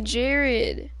muted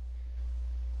Jared.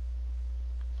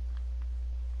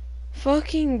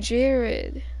 Fucking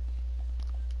Jared.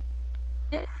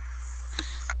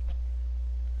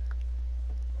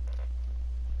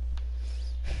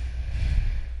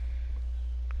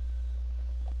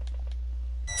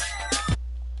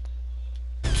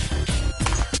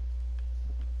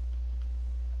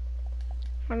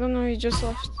 I don't know, he just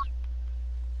left.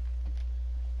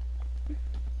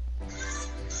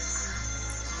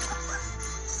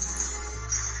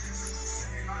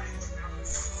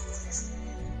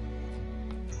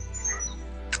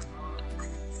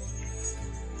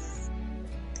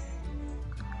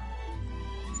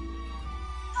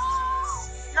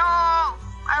 No,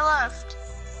 I left.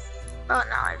 Oh,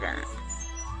 no, I didn't.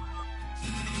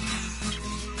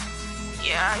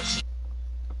 Yeah,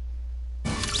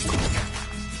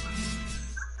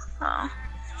 oh.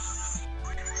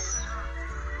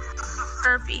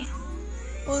 Derpy.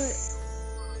 What?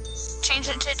 Change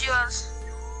it to duos.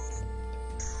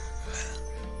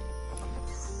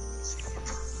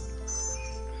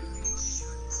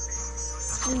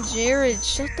 Jared,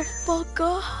 shut the fuck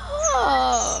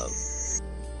up.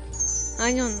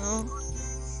 I don't know.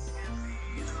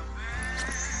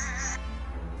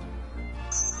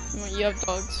 Well, you have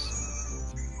dogs.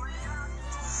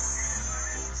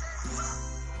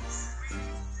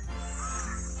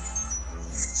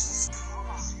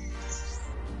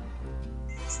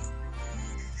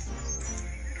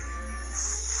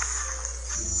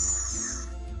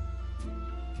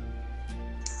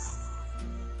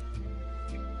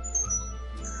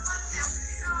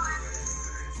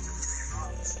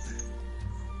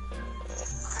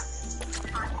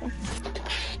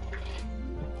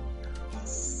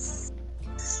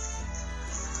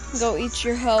 Go eat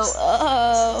your hoe.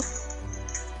 Oh.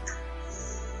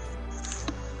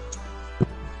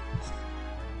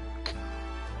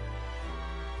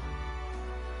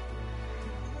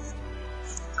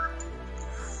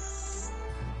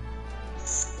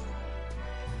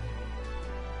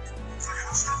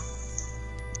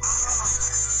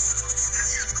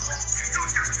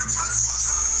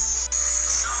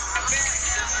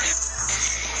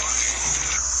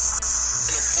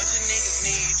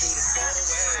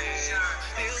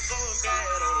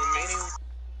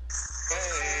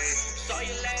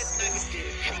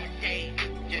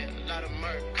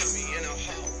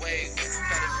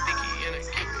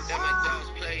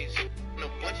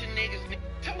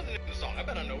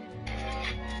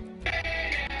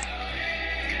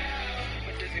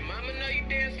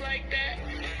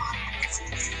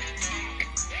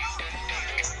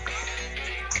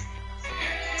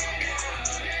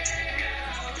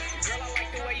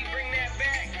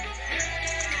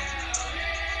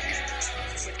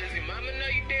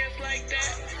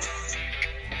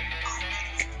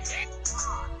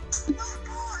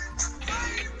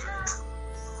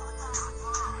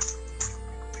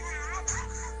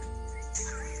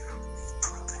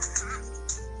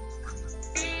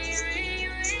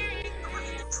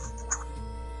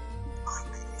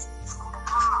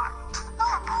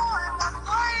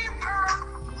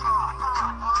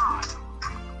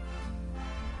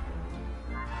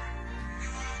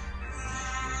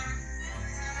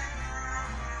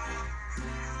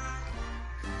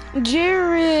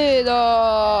 Jared,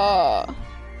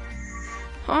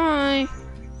 hi.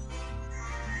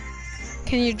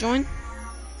 Can you join?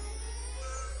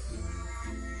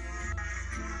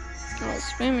 Oh,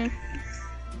 it's spamming.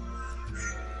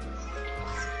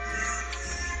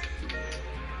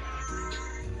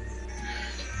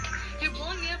 You're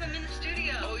blowing me up. I'm in the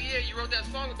studio. Oh yeah, you wrote that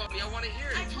song about me. I want to hear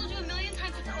I it. told you a million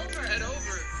times it's over. Head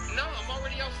over. No, I'm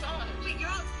already outside. Wait, you're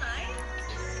outside?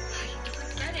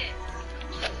 Forget it.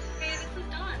 Hey, this is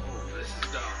Dawn. Oh, this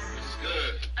is dumb. This is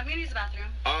good. I'm gonna use the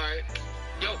bathroom. All right.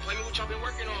 Yo, play me what y'all been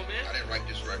working on, man. I didn't write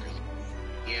this record.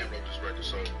 Ian wrote this record,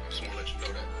 so I just want to let you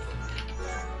know that.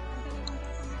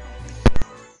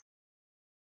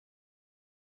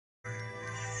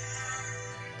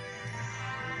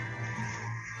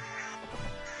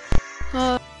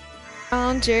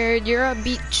 Jared, you're at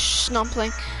beach, not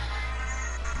playing.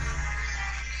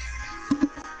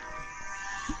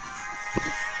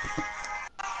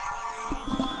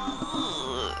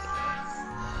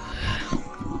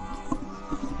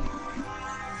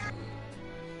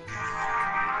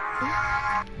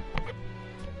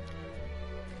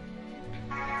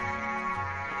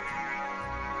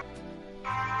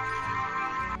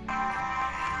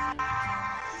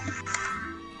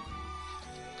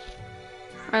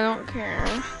 I don't care.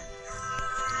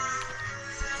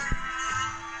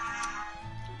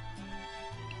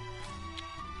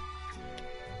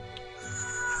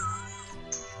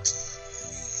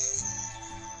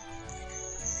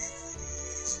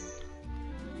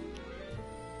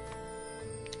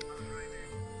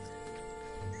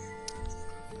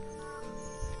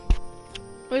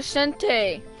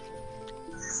 Vicente.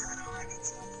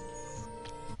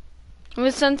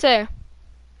 Vicente.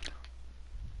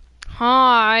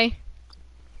 Hi.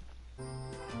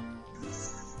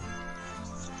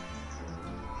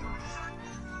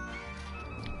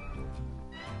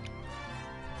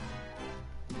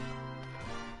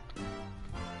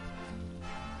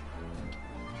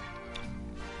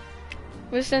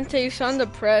 Vicente, you sound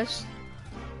depressed.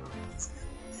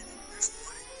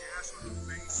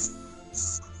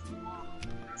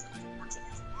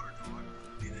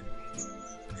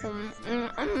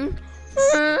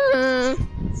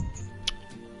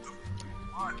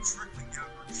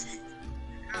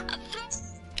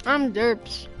 I'm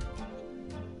derps.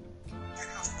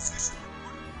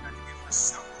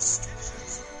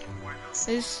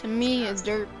 It's me, it's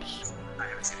derps.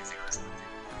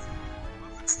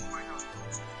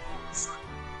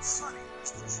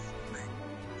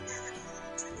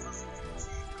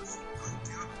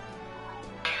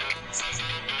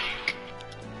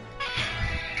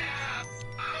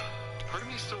 Part of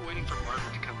me is still waiting for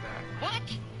Margaret to come back. What?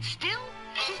 Still?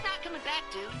 She's not coming back,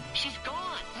 dude. She's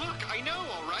gone. Look, I know,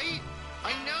 alright?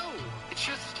 I know. It's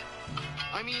just,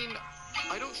 I mean,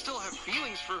 I don't still have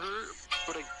feelings for her,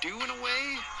 but I do in a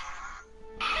way.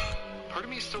 Part of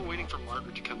me is still waiting for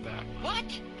Margaret to come back. What?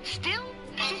 Still?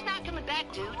 She's not coming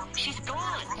back, dude. She's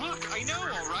gone. Look, I know,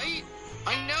 alright?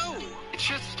 I know. It's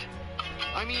just,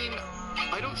 I mean,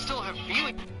 I don't still have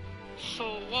feelings.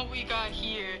 So what we got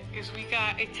here is we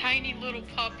got a tiny little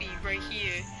puppy right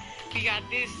here. we got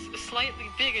this slightly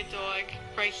bigger dog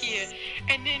right here,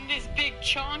 and then this big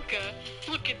chonka.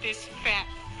 Look at this fat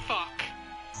fuck.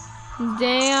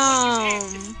 Damn.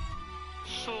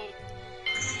 So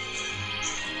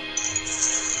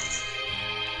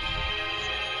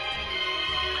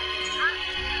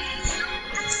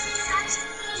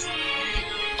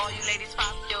All you ladies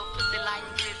pop your pussy like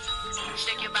this.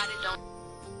 Shake your body, don't.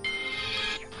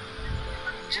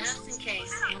 just in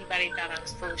case anybody thought I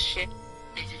was full of shit.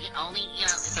 This is the only,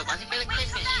 if it wasn't for the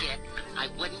Christmas shit, I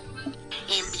wouldn't.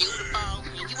 And beautiful,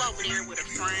 and you over there with a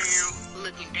frown,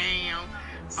 looking down.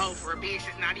 Oh, for a bitch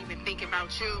that's not even thinking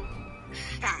about you.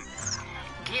 Stop.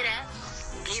 Get up,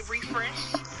 get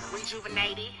refreshed,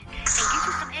 rejuvenated, and get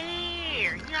you some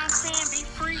air. You know what I'm saying? Be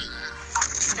free.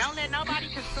 Don't let nobody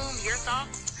consume your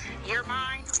thoughts, your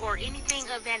mind, or anything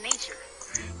of that nature.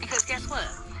 Because guess what?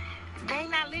 They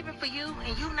not living for you,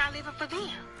 and you not living for them.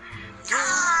 Do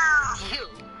you.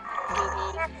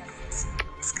 Boo-boo.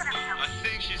 I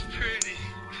think she's pretty.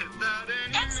 Without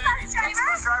any It's bus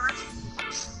driver.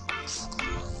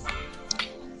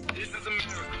 This is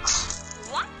America.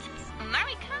 What?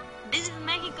 America? This is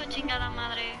Mexico, chingada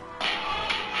madre.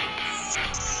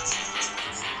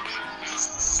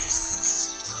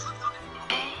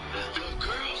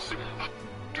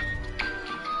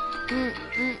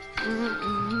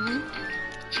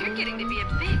 You're getting to be a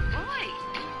big boy.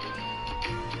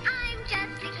 I'm just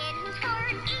a kid who's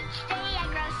born. Each day I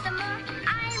grow some more. I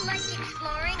like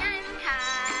exploring. I'm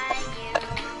Caillou.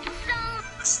 So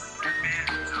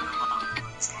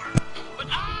But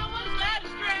I was led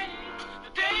astray the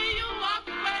day you walked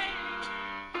away.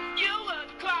 You were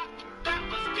the clock that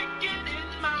was ticking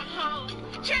in my home.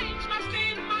 Changed my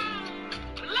state of mind.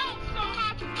 Love so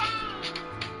hard to find.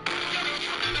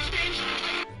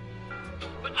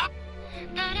 But I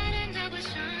Thought I'd end up with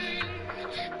shine,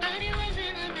 but it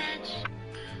wasn't a match.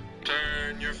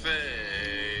 Turn your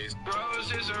face.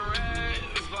 Roses are red,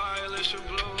 violets are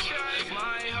blue.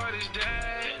 My heart is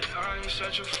dead. I'm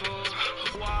such a fool.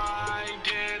 Why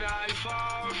did I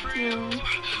fall for you?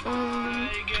 I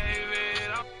gave it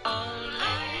up. all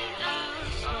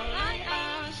I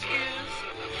ask is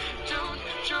don't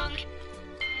drunk.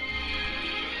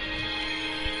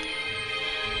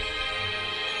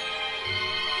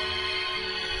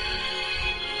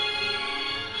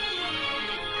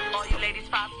 All you ladies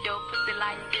pop your pussy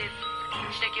like this.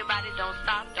 Shake your body, don't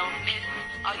stop, don't miss.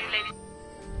 All you ladies.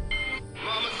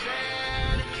 Mama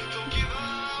said, don't give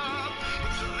up.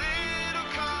 It's a little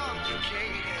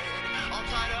complicated. All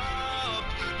tied up,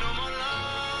 no more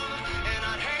love. And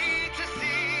I'd hate to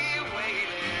see you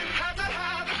waiting. Have to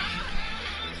have.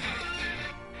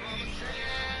 Mama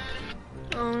said.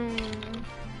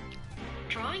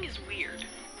 Drawing is weird.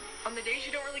 On the days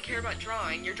you don't really care about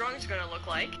drawing, your drawing's gonna look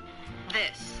like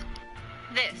this,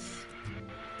 this,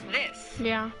 this,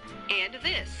 Yeah. and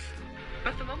this.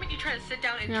 But the moment you try to sit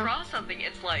down and Yeah. draw something,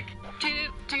 it's like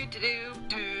do do do do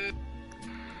do.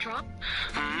 Draw.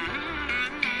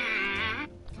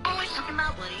 Always talking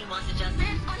about what he wants to just sit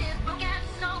on his broke ass.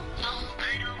 No,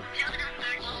 I don't tell me that. I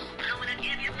don't wanna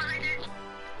give you mine.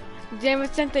 Damn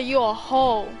it, Santa, you a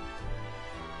hoe.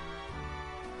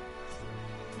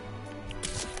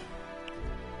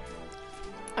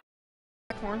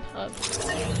 Pornhub.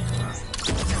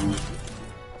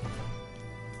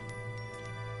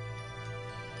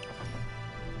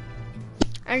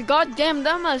 And goddamn,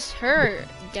 that must hurt.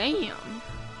 Damn.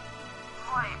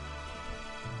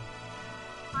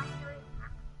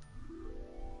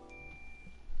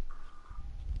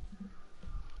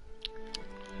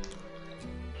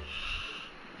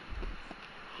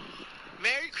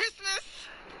 Merry Christmas!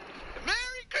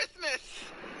 Merry Christmas!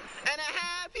 And a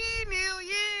Happy New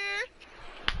Year!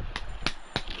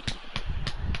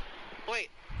 Wait,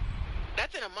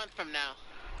 that's in a month from now.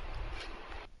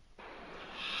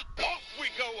 Off we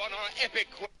go on our epic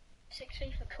quest. 6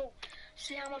 FIFA, cool.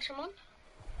 See how much I'm on?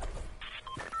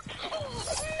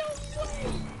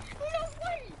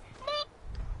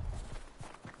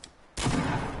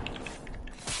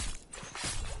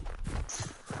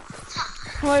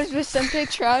 What is Vicente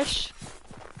trash?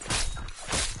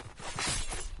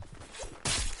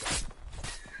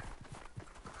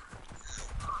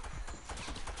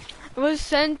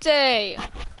 Vicente!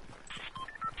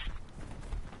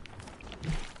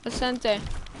 Vicente.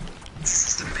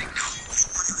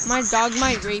 My dog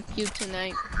might rape you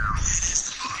tonight.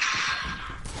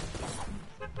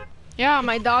 Yeah,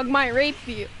 my dog might rape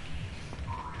you.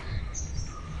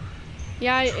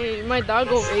 Yeah, my dog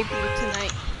will rape you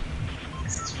tonight.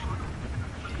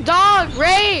 Dog,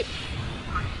 rape!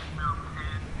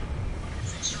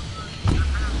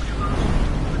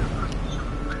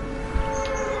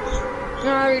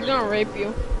 or he's gonna rape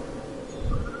you.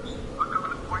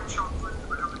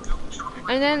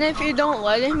 And then if you don't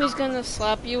let him, he's gonna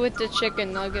slap you with the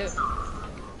chicken nugget.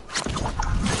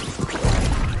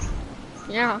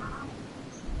 Yeah.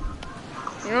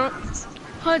 You know,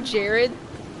 huh, Jared?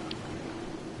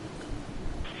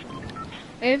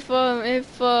 If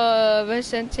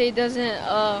Vicente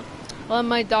doesn't let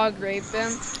my dog rape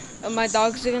him, my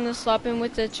dog's gonna slap him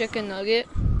with the chicken nugget.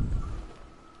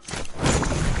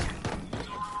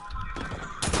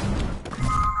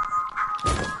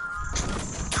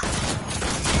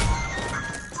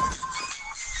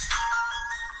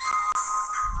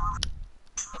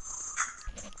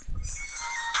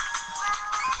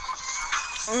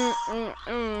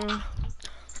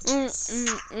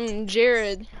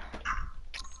 Jared.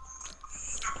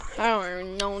 I don't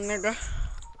even know, nigga.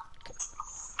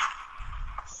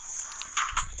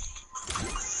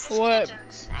 What?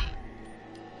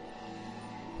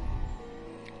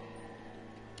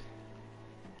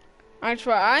 I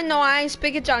try. I know I ain't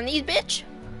speaking Chinese, bitch.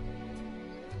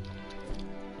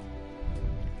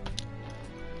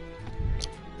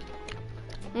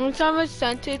 One time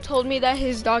Vicente told me that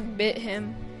his dog bit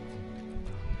him.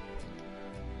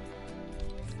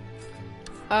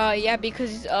 Yeah,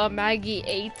 because Maggie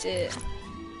ate it.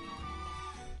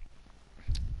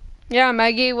 Yeah,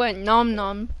 Maggie went nom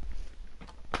nom.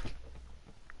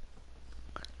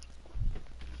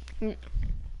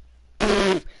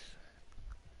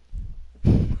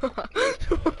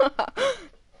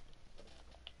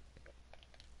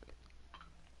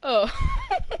 Oh.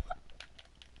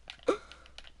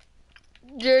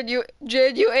 Jared, you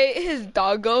ate his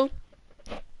doggo?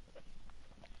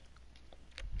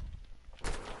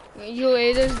 You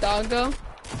ate his doggo?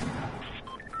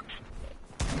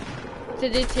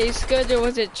 Did it taste good or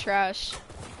was it trash?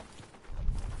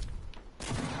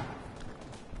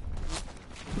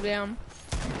 Damn.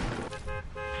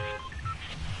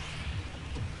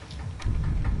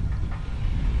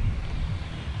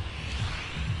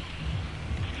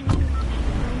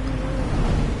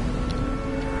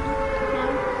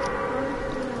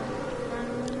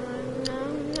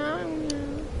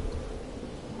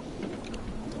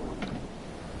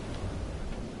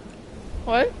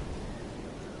 What?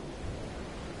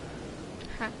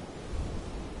 Huh.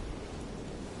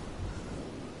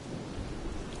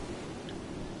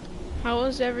 How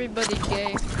is everybody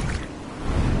gay?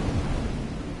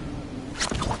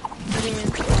 What do you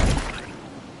mean?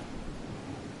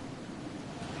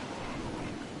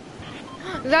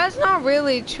 That's not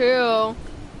really true.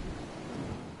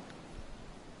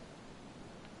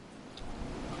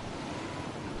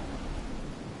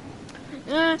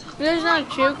 That's not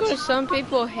true because some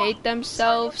people hate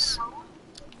themselves.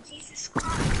 Jesus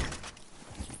Christ.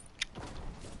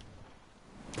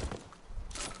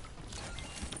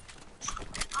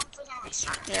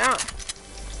 Yeah.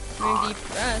 I'm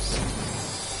depressed.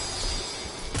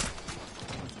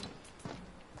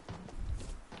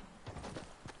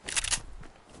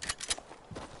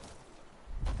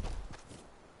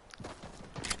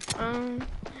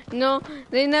 No,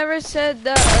 they never said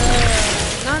that,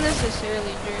 not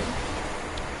necessarily, Jared.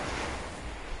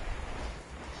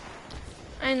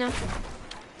 I know.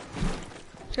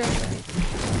 Sure.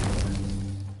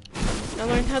 I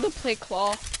learned how to play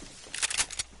claw.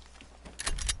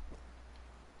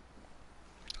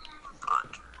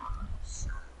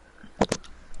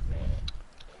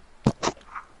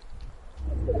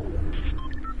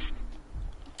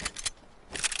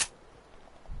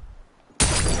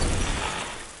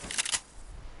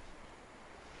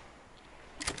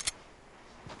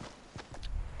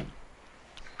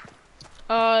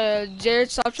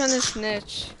 Jared, stop trying to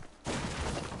snitch.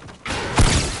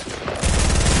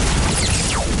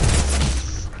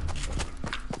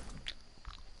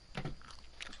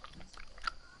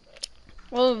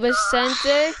 Well,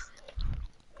 Vicente,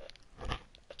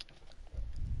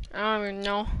 I don't even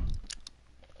know.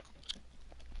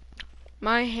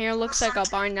 My hair looks like a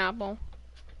pineapple.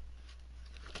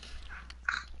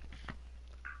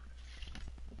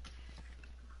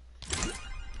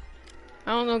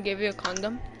 I don't know, give you a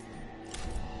condom.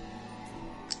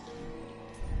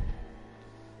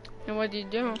 And what do you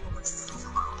do?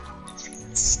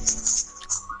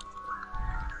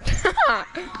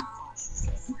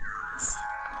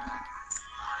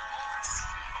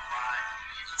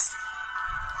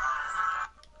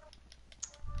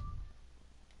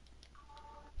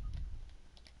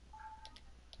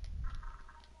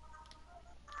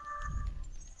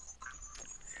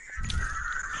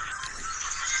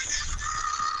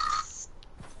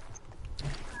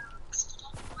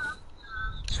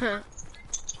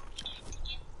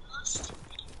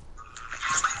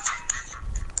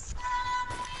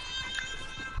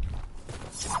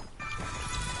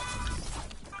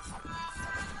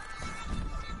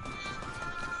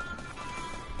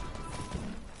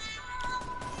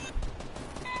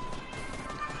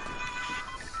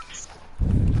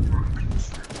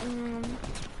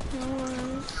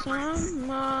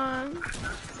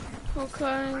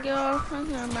 Okay, girl, think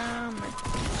about me.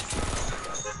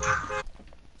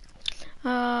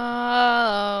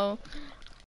 Oh.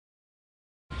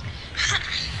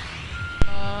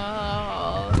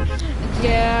 Oh.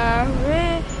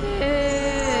 Jared.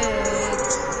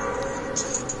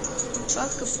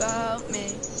 Fuck about me.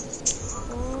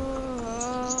 Oh.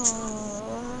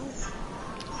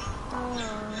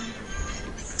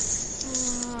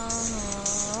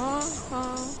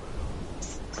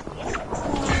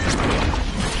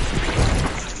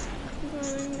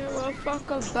 Fuck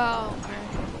about me.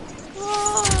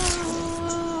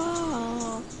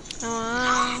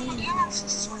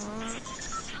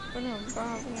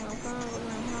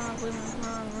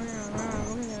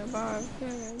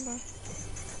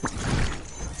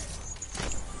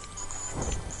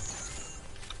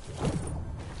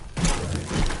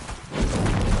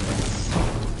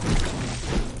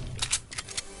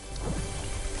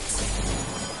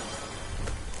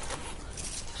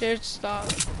 Jared, stop.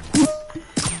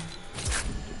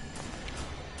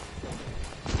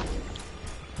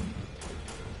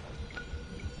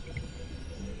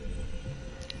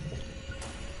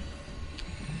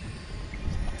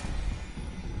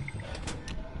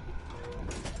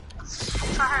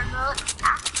 Fire mode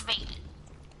activated.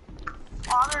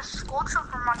 Oh, there's Skull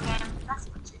Trooper in my game. That's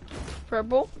legit.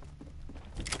 Purple?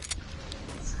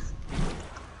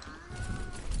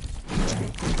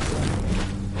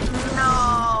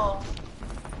 No.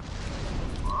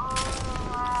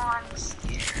 Oh, I'm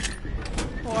scared.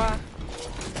 Why?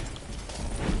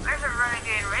 There's a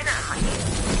Renegade Raider in my game.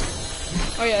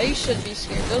 Oh yeah, you should be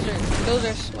scared. Those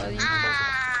are sweaty.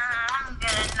 I'm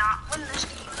gonna not win this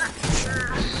game, I'm sure.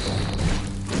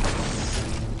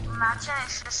 Imagine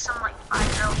it's just some like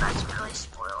 5-year-old that's really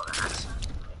spoiled and that's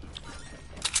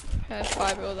Yeah,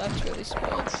 5-year-old, that's really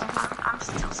spoiled. I'm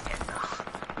still scared though.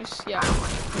 Yeah.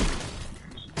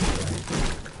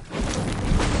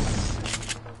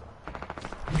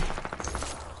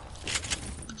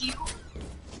 You?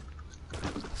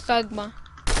 Sagma.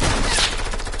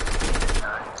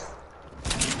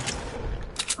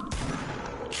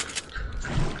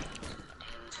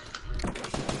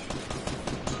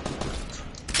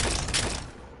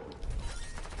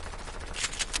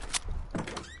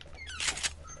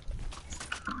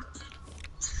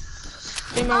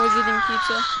 I was eating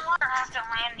pizza. I have to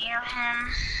land near him.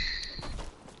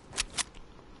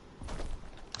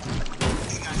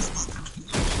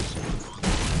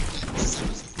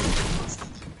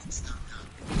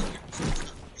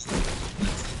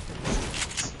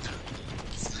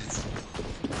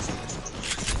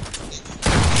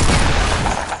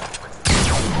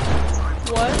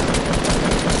 What?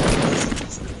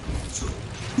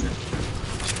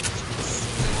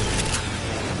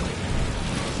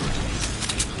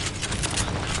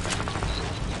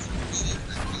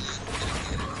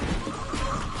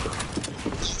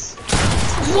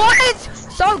 What?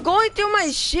 Stop going through my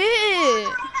shit.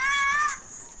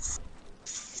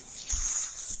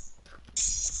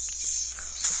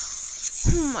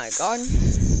 Oh my god.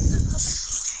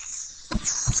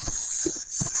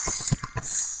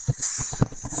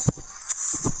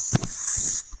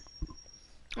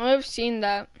 I've seen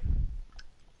that.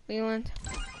 Leland.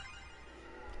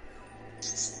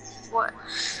 What?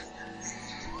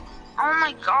 Oh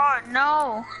my god,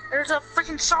 no. There's a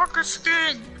freaking soccer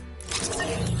skin.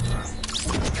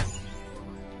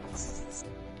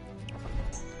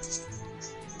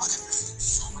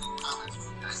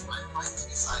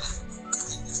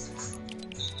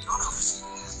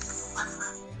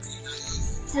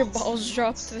 Your balls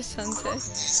dropped, Vicente.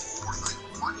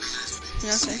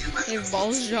 Nothing. Your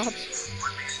balls dropped.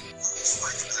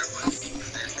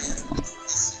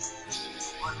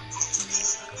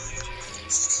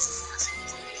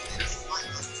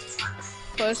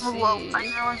 Pussy. Hello,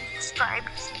 anyone subscribe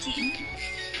to King.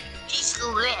 He's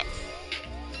lit.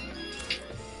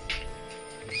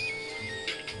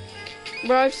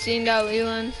 Bro, I've seen that,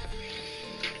 Leland.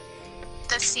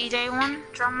 The C-Day one,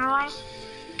 Drummer Life?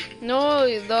 No,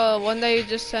 the one that you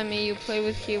just sent me, you play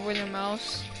with keyboard and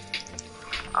mouse.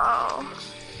 Oh.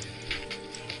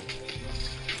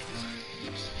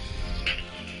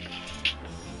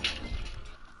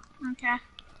 Okay.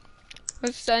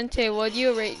 Vicente, what do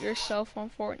you rate yourself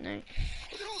on Fortnite?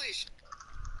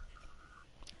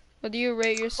 What do you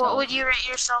rate yourself? What would you rate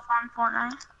yourself on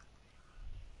Fortnite?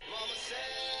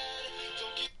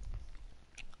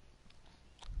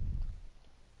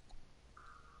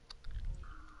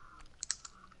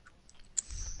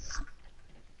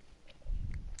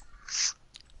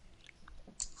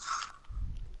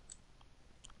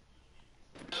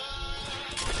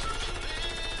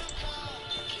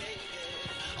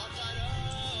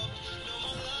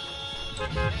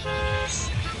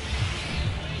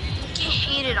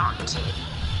 hated on Kid.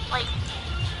 Like,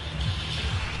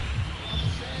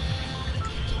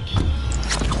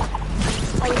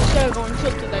 Oh, we started going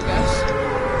tilted, I guess.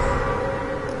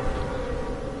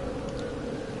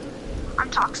 I'm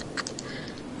toxic.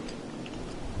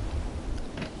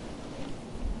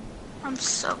 I'm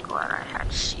so glad I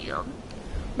had shield.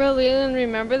 Bro, Leland,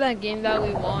 remember that game that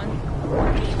we won?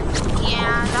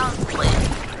 Yeah, that was lit.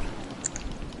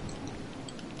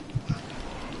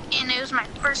 And it was my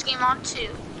first game on 2.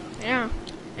 Yeah.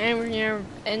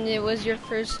 And it was your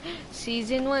first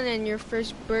season win and your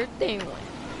first birthday win.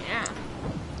 Yeah.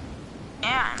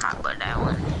 Yeah, I'm not good at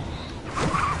one.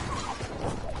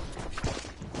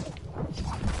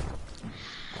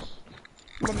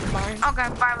 Bye. Okay,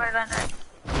 bye bye then.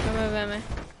 Bye.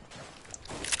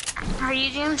 Are you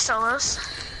doing solos?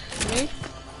 Me?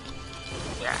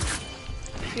 Yeah.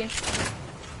 Yeah.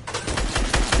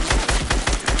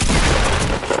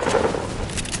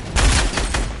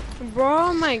 Bro,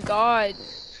 oh my god.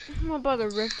 I'm about to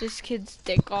rip this kid's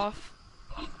dick off.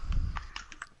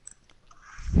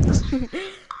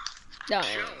 Damn.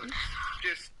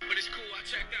 Just, but it's cool. I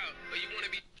checked out. But you want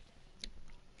to be.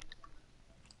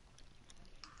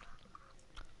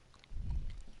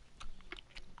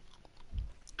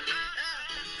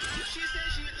 She said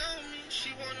she love me.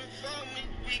 She wanna fuck me.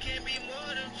 We can be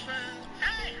more than friends.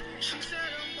 Hey, she said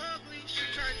I'm ugly. She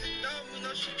tried to dump me.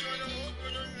 No, she trying to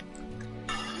open her.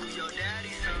 You your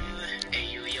daddy's son, and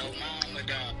you your mama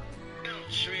dog. Don't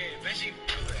trip, bet she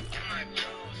feel it on my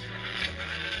balls.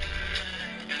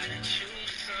 Gotta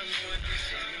choose someone,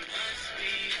 someone must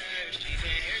be her. She's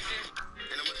been here since.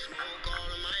 And I'ma smoke all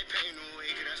of my pain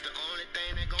away, 'cause that's the only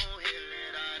thing that gon' heal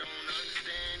it. I don't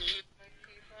understand you.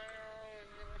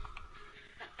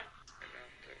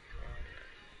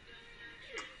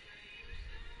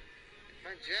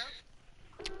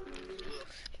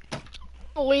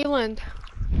 Leland,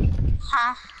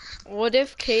 Huh? what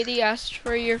if Katie asked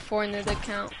for your Fortnite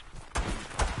account?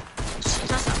 She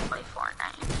doesn't play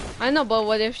Fortnite. I know, but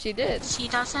what if she did? She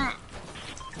doesn't.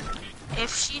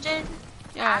 If she did,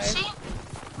 Yeah. has she?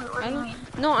 Wait, what I do you mean?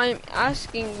 don't. No, I'm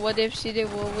asking, what if she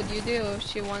did? What would you do if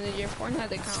she wanted your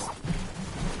Fortnite account?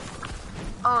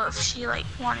 Oh, if she like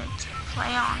wanted to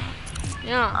play on it.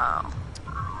 Yeah.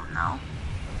 Oh, no.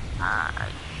 I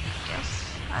guess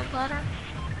I'd let her.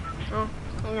 Oh,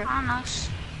 okay. I don't know.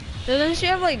 Doesn't she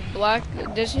have like black?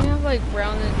 Does she have like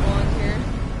brown and blonde hair?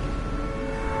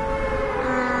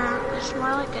 It's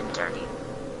more like a dirty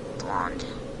blonde.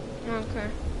 Okay.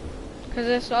 Cause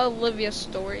I saw Olivia's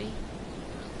story.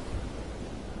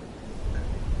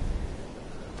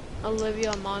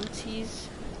 Olivia Montes.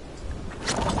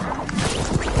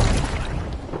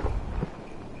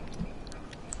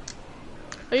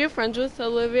 Are you friends with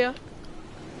Olivia?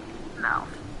 No.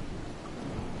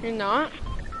 You're not?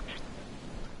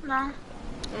 No.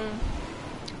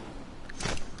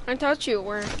 I thought you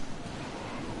were.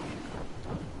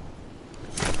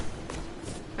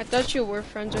 I thought you were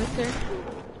friends with her.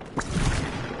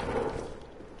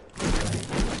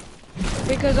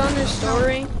 Because on her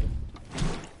story,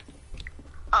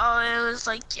 Oh, it was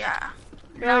like, yeah.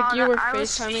 like you were I was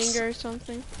FaceTiming her or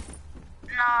something.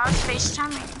 No, I was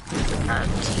FaceTiming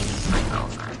Katie, my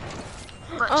girlfriend.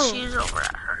 But Oh. she's over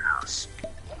at her house.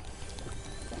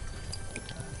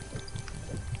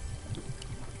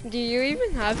 Do you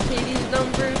even have Katie's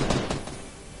number?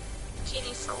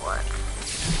 Katie for what?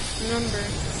 Number.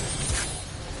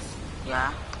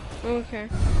 Yeah? Okay.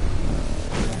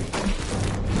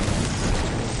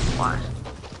 Why?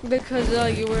 Because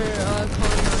you were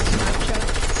calling on Snapchat.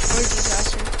 Or just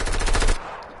asking.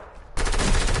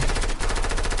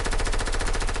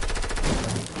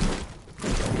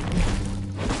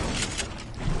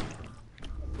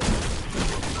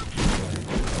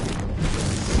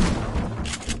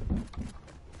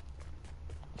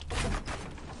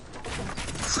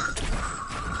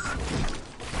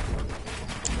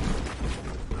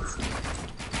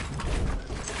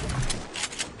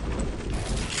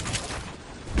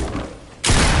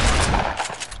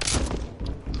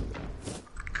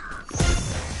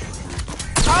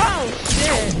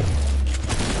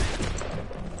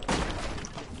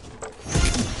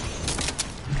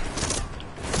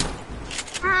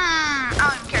 I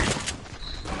don't even care.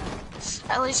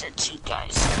 At least it's you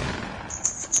guys.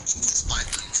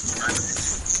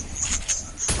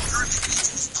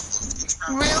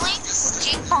 Really?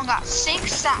 Jake Paul got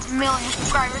 6 million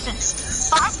subscribers in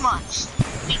 5 months.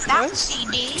 Wait, that's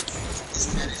CD.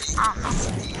 I don't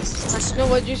know. No,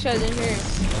 what you said in here.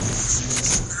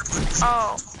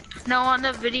 Oh, no, on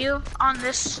the video, on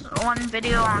this one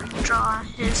video on Draw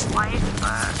His Life,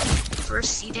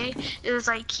 first C-Day, it was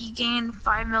like he gained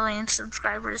 5 million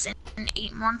subscribers in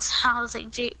 8 months. I was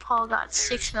like, Jake Paul got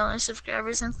 6 million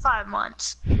subscribers in 5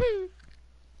 months.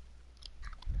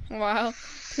 Wow.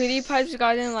 PewDiePie's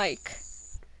gotten like...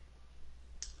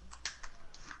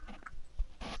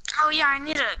 Oh yeah, I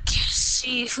need to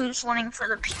see who's winning for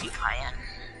the PewDiePie and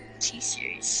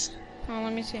T-Series. Oh,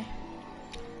 let me see.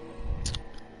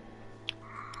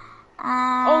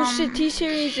 Oh shit,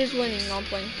 T-Series is winning. I'm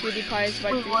playing. PewDiePie is by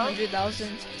 300,000.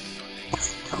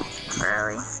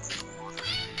 Really?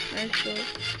 Actually.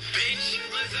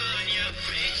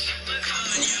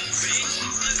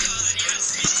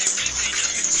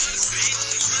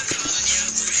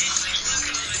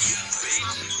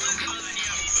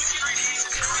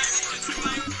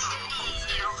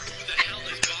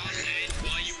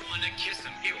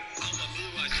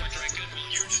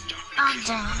 Oh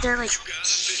dang, they're like,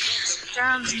 they're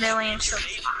a million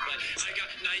subscribers.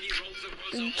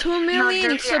 2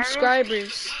 million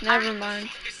subscribers. Never mind.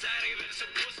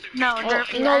 No, no,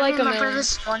 I like a remember million.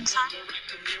 this one time.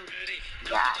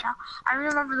 Yeah, no, I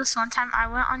remember this one time I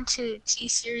went onto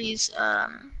T-Series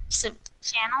channel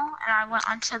and I went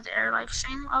onto their live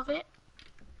stream of it.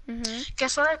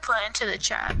 Guess what I put into the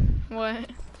chat? What?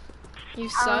 You I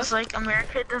suck? was like,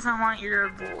 America doesn't want your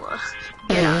Ebola.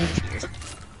 Get out of here.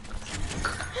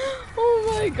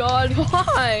 Oh my god,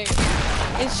 why?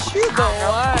 It's true, but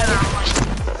why?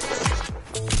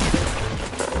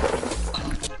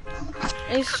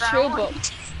 It's true,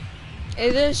 but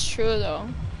it is true though.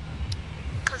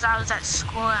 Cause I was at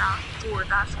school and I was bored.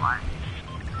 That's why.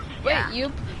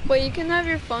 Wait, you can have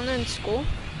your phone in school?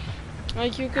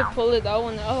 Like you could pull it out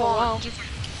when wow.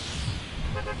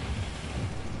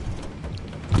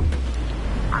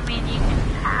 I mean, you can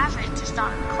have it, just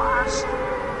not in class.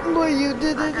 But you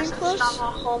did it in class? Stop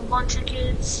a whole bunch of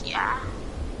kids. Yeah.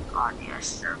 God, yes,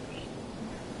 sir.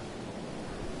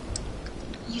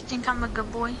 You think I'm a good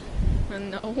boy?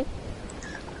 No.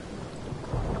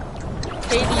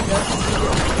 Katie doesn't do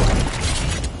it.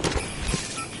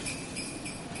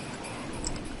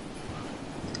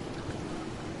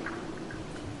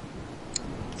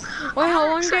 Wait, how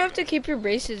long do you have to keep your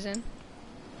braces in?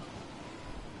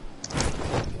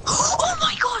 Oh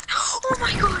my god! Oh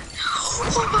my god!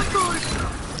 Oh my god!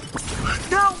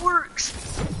 That works!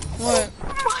 What?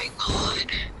 Oh my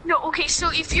god! No, okay,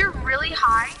 so if you're really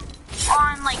high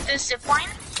on like the zip line,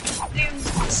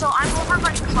 so I'm over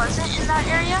by Pleasant in that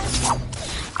area.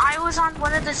 I was on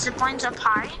one of the zip lines up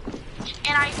high,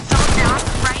 and I fell down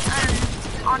right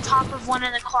on top of one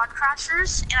of the quad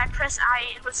crashers, and I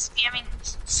was spamming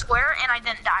square, and I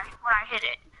didn't die when I hit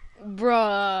it.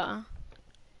 Bruh.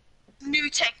 New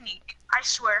technique, I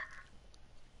swear.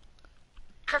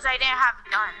 Cause I didn't have a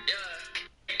gun.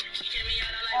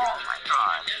 Oh my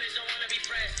god.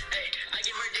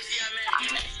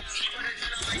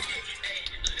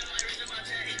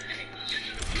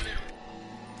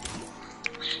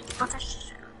 But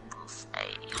that's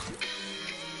buffet.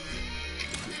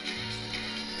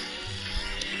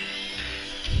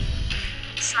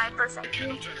 Sniper, thank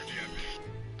you.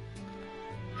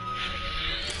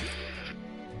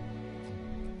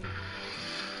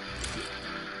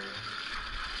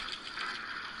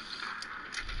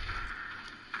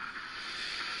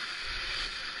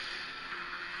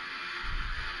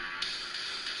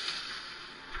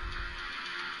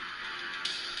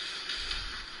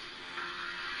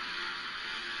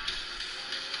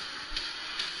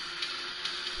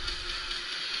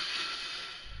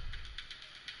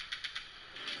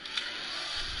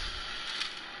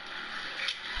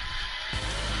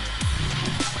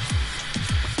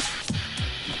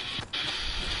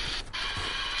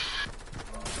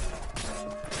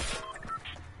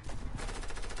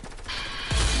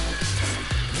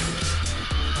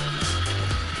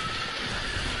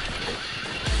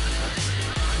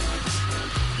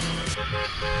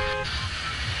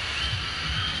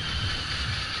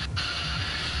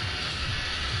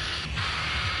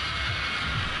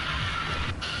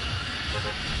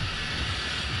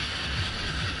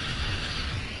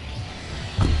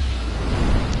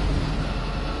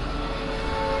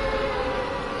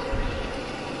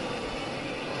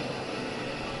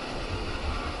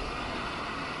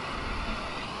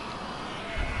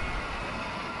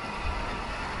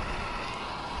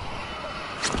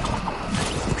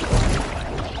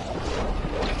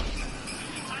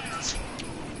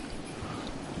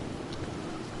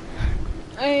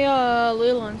 Hey,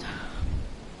 Leland.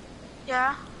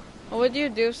 Yeah? What would you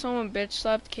do if someone bitch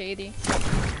slapped Katie?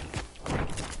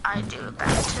 I do it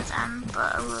back to them,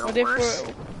 but a little What if worse.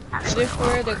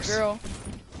 we're the girl?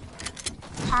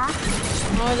 Huh?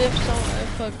 What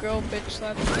if a girl bitch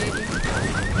slapped Katie?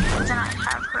 Then I'd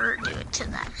have her do it to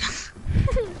them.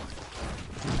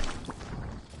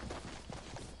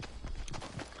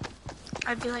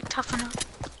 I'd be like, toughen up.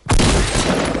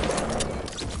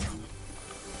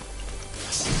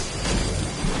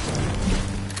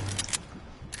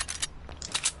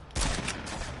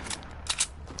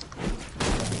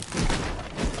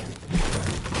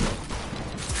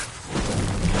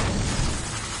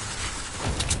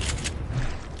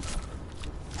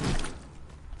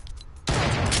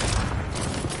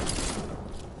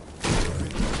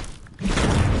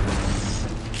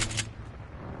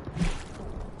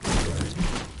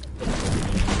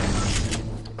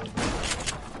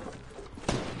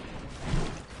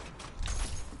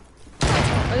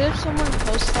 What if someone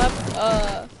host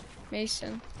slapped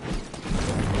Mason?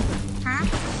 Huh?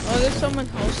 What if someone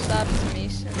host slapped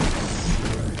Mason?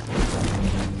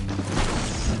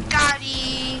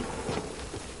 Gotti!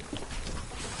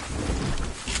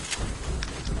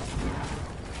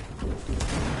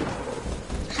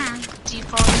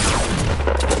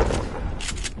 Default.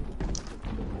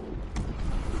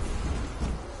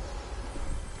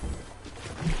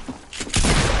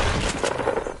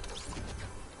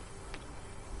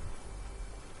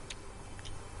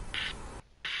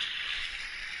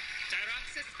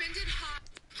 Suspended hot.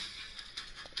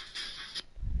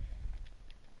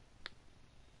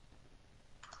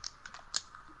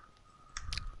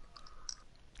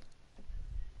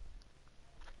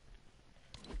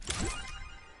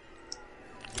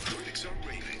 Critics are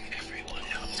raving. Everyone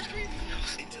else.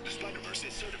 Into the Spider-Verse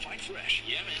is certified fresh.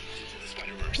 Yeah, man. Into the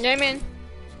Spider-Verse. Yeah, man.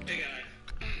 Hey guys,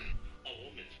 a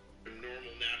woman, a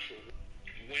normal, natural.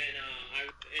 When I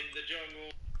was in the jungle,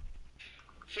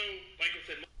 so like I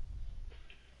said,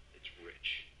 it's rich.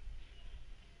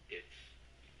 It's.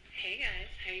 Hey guys,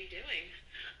 how you doing?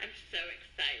 I'm so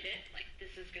excited. Like,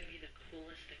 this is gonna be the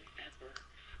coolest thing ever.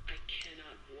 I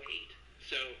cannot wait.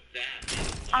 So that.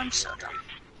 I'm so done.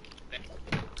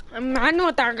 Mano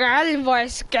tagal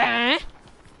voice ka?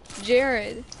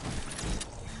 Jared.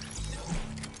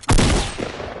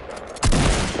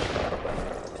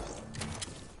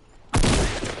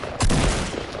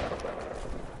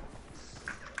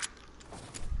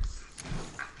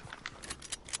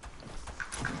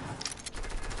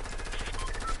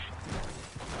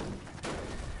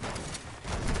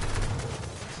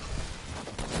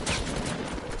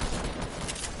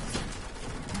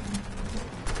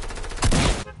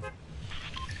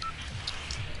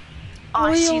 Oh,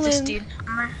 I see this Leland. dude.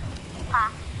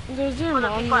 Huh? Does your Hold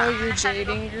up, mom be know quiet. you're I'm trying to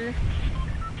go. dating her?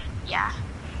 Yeah.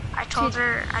 I told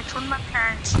my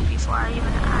parents before I even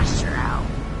asked her out.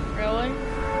 Really?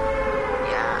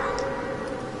 Yeah.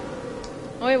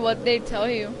 Wait, what'd they tell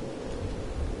you?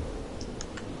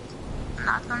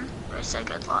 Nothing. They said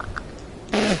good luck.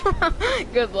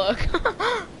 Good luck.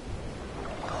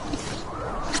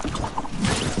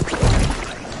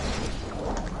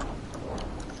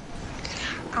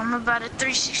 I'm about a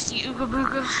 360 Ooga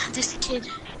Booga. This kid.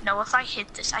 No, if I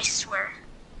hit this, I swear.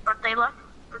 Birthday luck.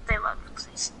 Birthday luck.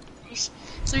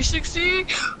 360.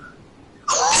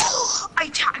 Oh, I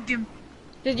tagged him.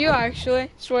 Did you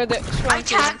actually? Swear I on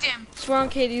tagged Katie. him. Swear on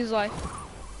Katie's life.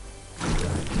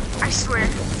 I swear.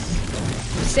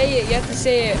 Say it, you have to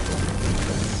say it.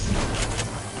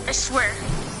 I swear.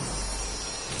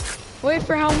 Wait,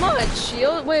 for how much?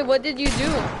 Shield? Wait, what did you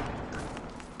do?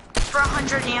 For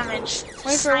 100 damage. Wait, for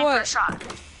Sniper what? shot.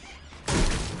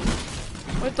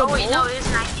 With the Oh wait, bull? no, it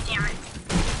was 90 damage.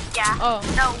 Yeah. Oh.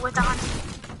 No, with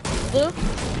 100. Blue?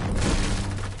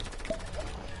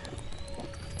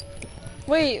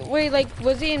 Wait, like,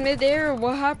 was he in midair or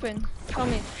what happened? Tell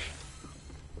me.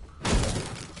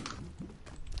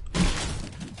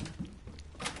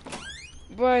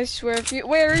 Bro, I swear if you-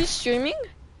 Wait, are you streaming?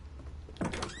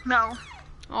 No,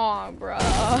 Aw, bruh.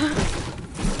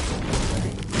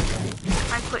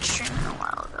 I quit streaming a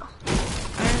while ago.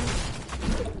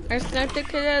 I sniped the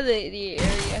kid out of the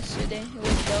air yesterday. It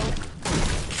was dope.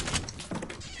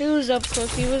 He was up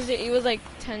close. He was like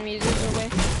 10 meters away.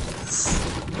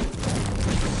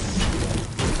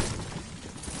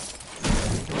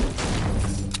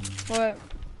 What?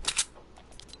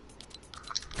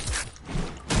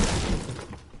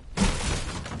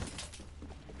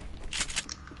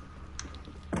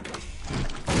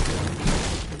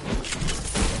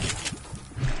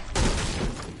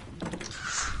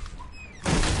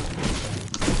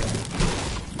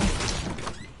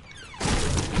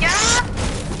 Yeah!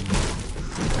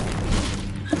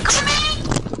 Come in!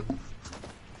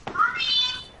 Mommy!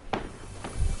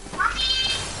 Mommy!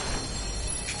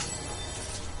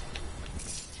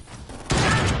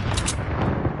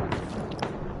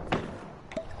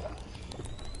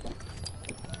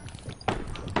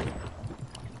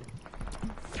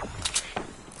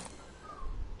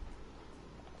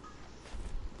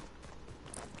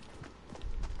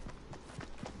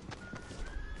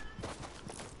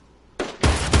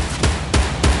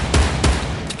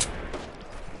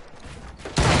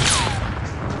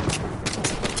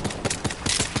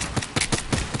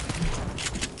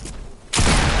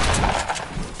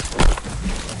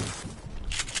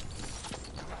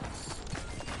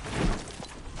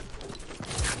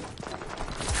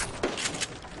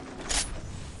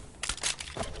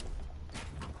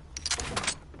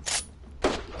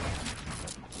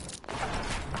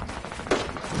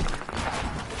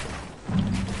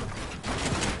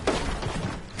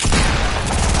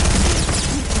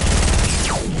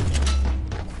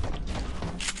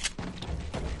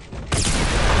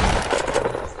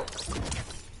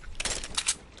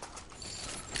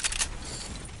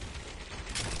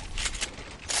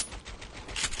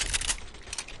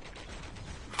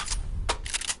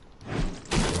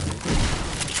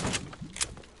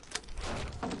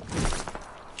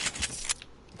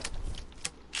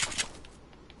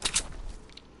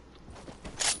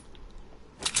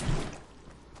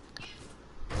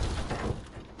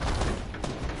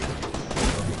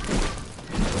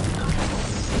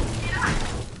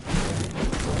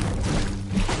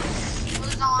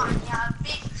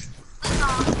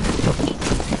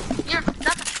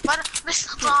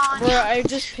 Bro, I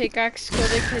just pickaxe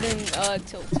killed a kid and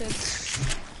tilted.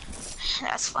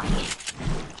 That's funny.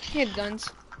 He had guns.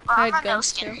 Well, I I'm had a no guns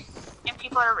skin, too. and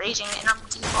people are raging, and I'm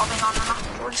devolving on them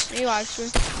afterwards. You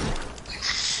actually.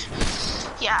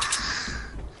 Yeah.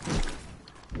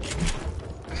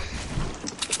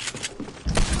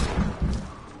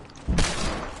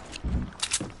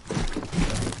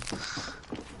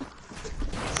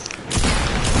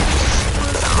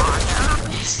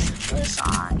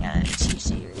 Lasagna,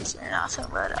 T-series, and nothing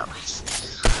but always.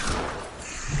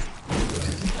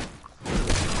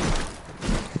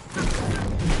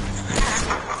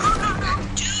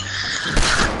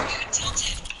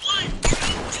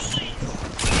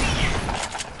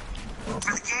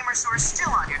 For the gamers who are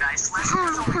still on your nice list,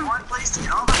 there's only one place to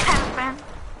go. Happen.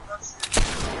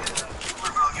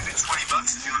 I'll give you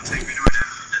 $20 if you want to take me to a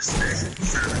destination.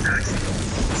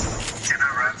 Can I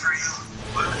rap for you?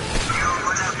 What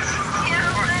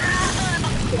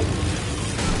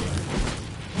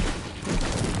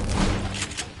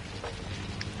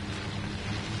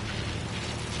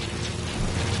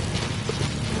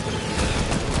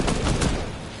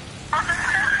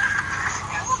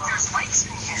There's lights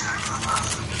in here.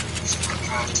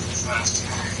 Drive too fast.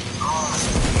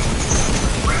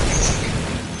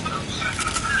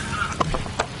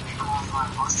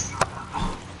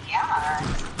 Yeah.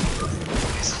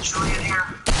 Is it chilly in here?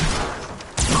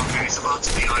 Okay, it's about to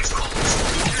be ice cold.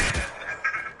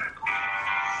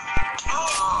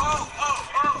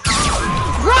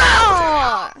 Bro!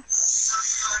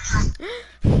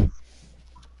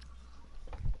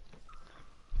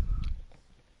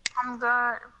 I'm good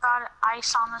about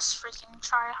ice on this freaking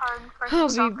try hard.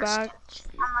 I'll be back.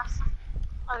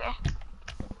 Okay.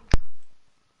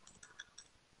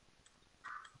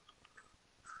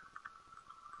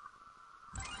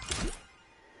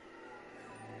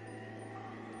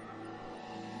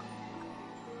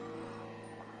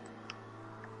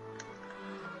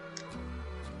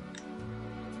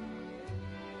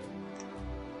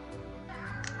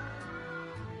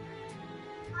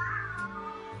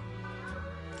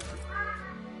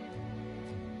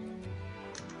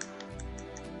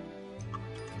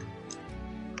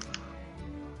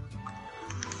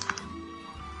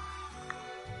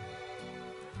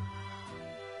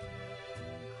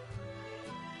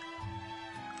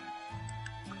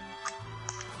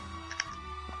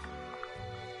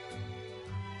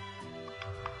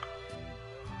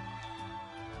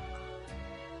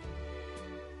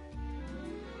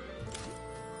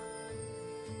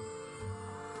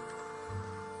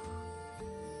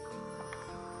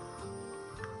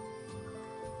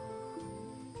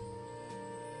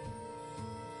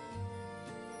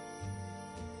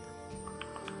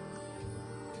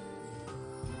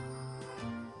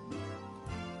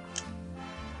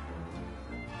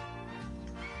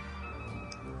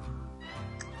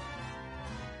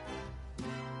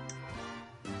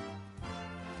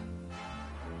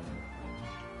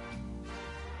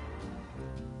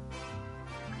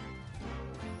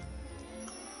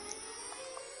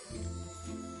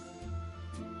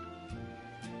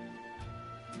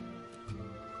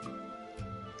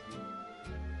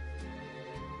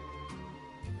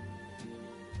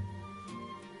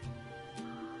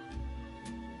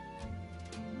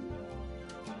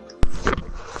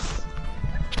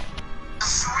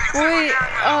 Wait,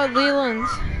 Leland.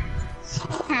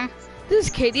 Does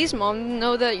Katie's mom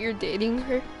know that you're dating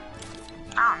her?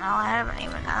 I don't know, I haven't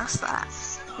even asked that.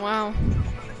 Wow.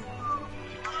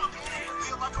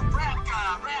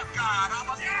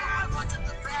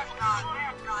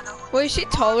 Wait, is she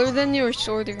taller than you or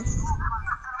shorter?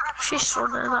 She's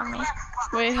shorter than me.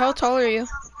 Wait, how tall are you?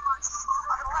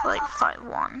 Like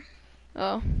 5'1".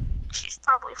 Oh. She's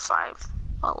probably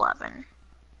 5'11".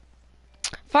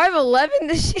 5'11"?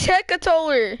 She's hecka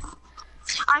taller.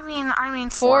 I mean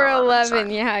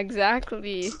 4'11", yeah,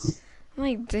 exactly. I'm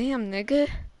like, damn, nigga.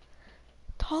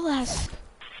 Tall ass.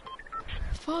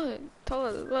 Fuck, tall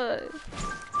as what?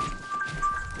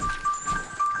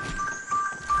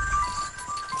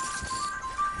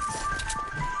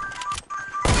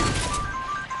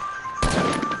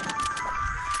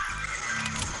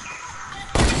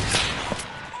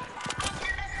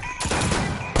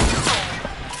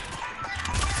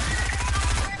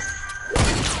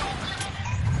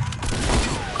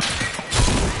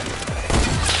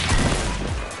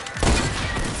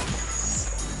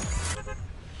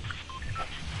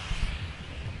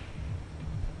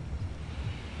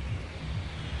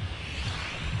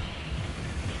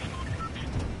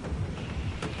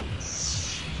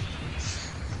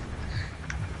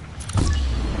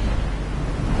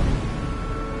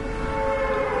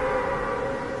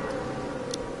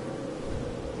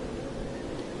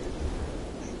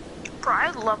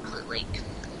 Lovely Lake.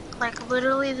 Like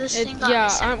literally, this thing got yeah, me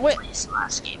second wait. place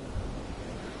last game.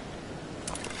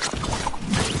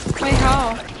 Wait,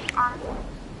 how?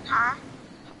 Huh?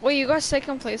 Wait, you got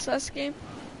second place last game?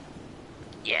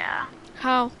 Yeah.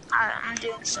 How? I'm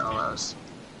doing solos.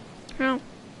 How?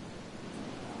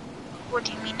 What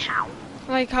do you mean how?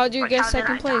 Like, how'd you Like, get how did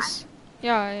second I place?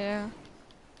 Yeah, yeah.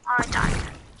 Oh, I died.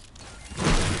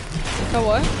 The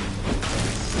what?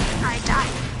 I died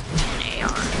in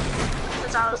AR.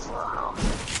 Because I was low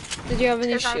health. Did you have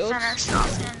any Because I shields? finished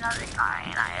off another guy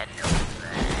and I had no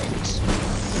meds.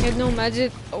 You had no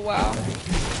magic? Oh, wow.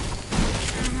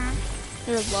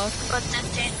 You're luck. But the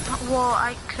thing, well,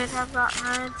 I could have gotten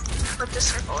red, but the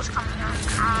circle is coming down.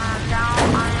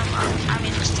 Down, I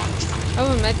mean, the storm is coming. I have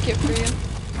a med kit for you.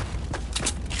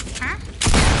 Huh?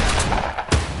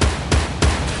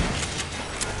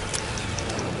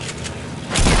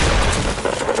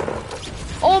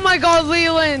 Oh my god,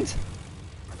 Leland!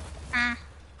 Hmm.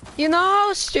 You know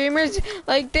how streamers,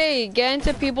 like, they get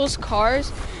into people's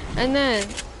cars, and then,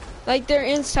 like, they're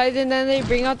inside, and then they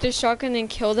bring out their shotgun and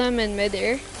kill them in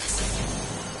midair?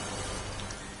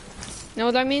 Know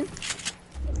what I mean?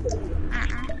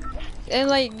 And,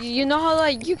 like, you know how,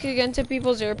 like, you could get into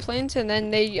people's airplanes, and then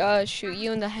they, shoot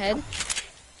you in the head?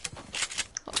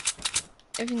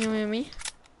 If you know what I mean?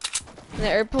 The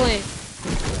airplane.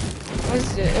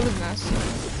 It was nasty.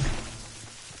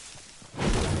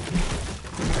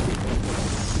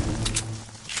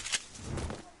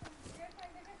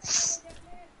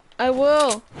 I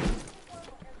will.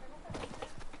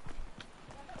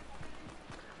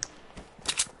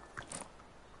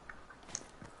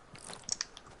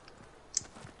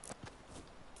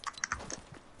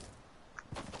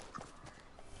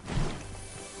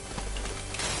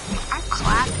 I'm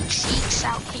clapping cheeks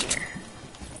out here.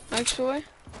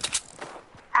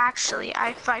 Actually, I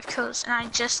have 5 kills and I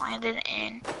just landed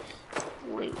in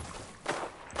loot.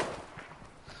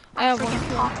 I have one freaking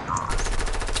kill. popping off.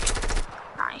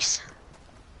 Nice.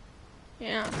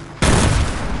 Yeah.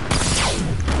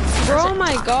 Bro, oh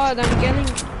my god, I'm getting...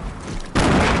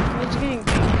 I'm just getting...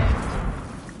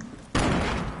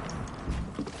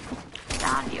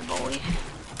 Down you, boy.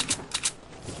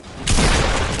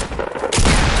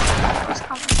 Who's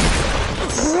coming?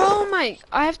 Bro, my...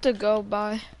 I have to go,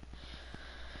 bye.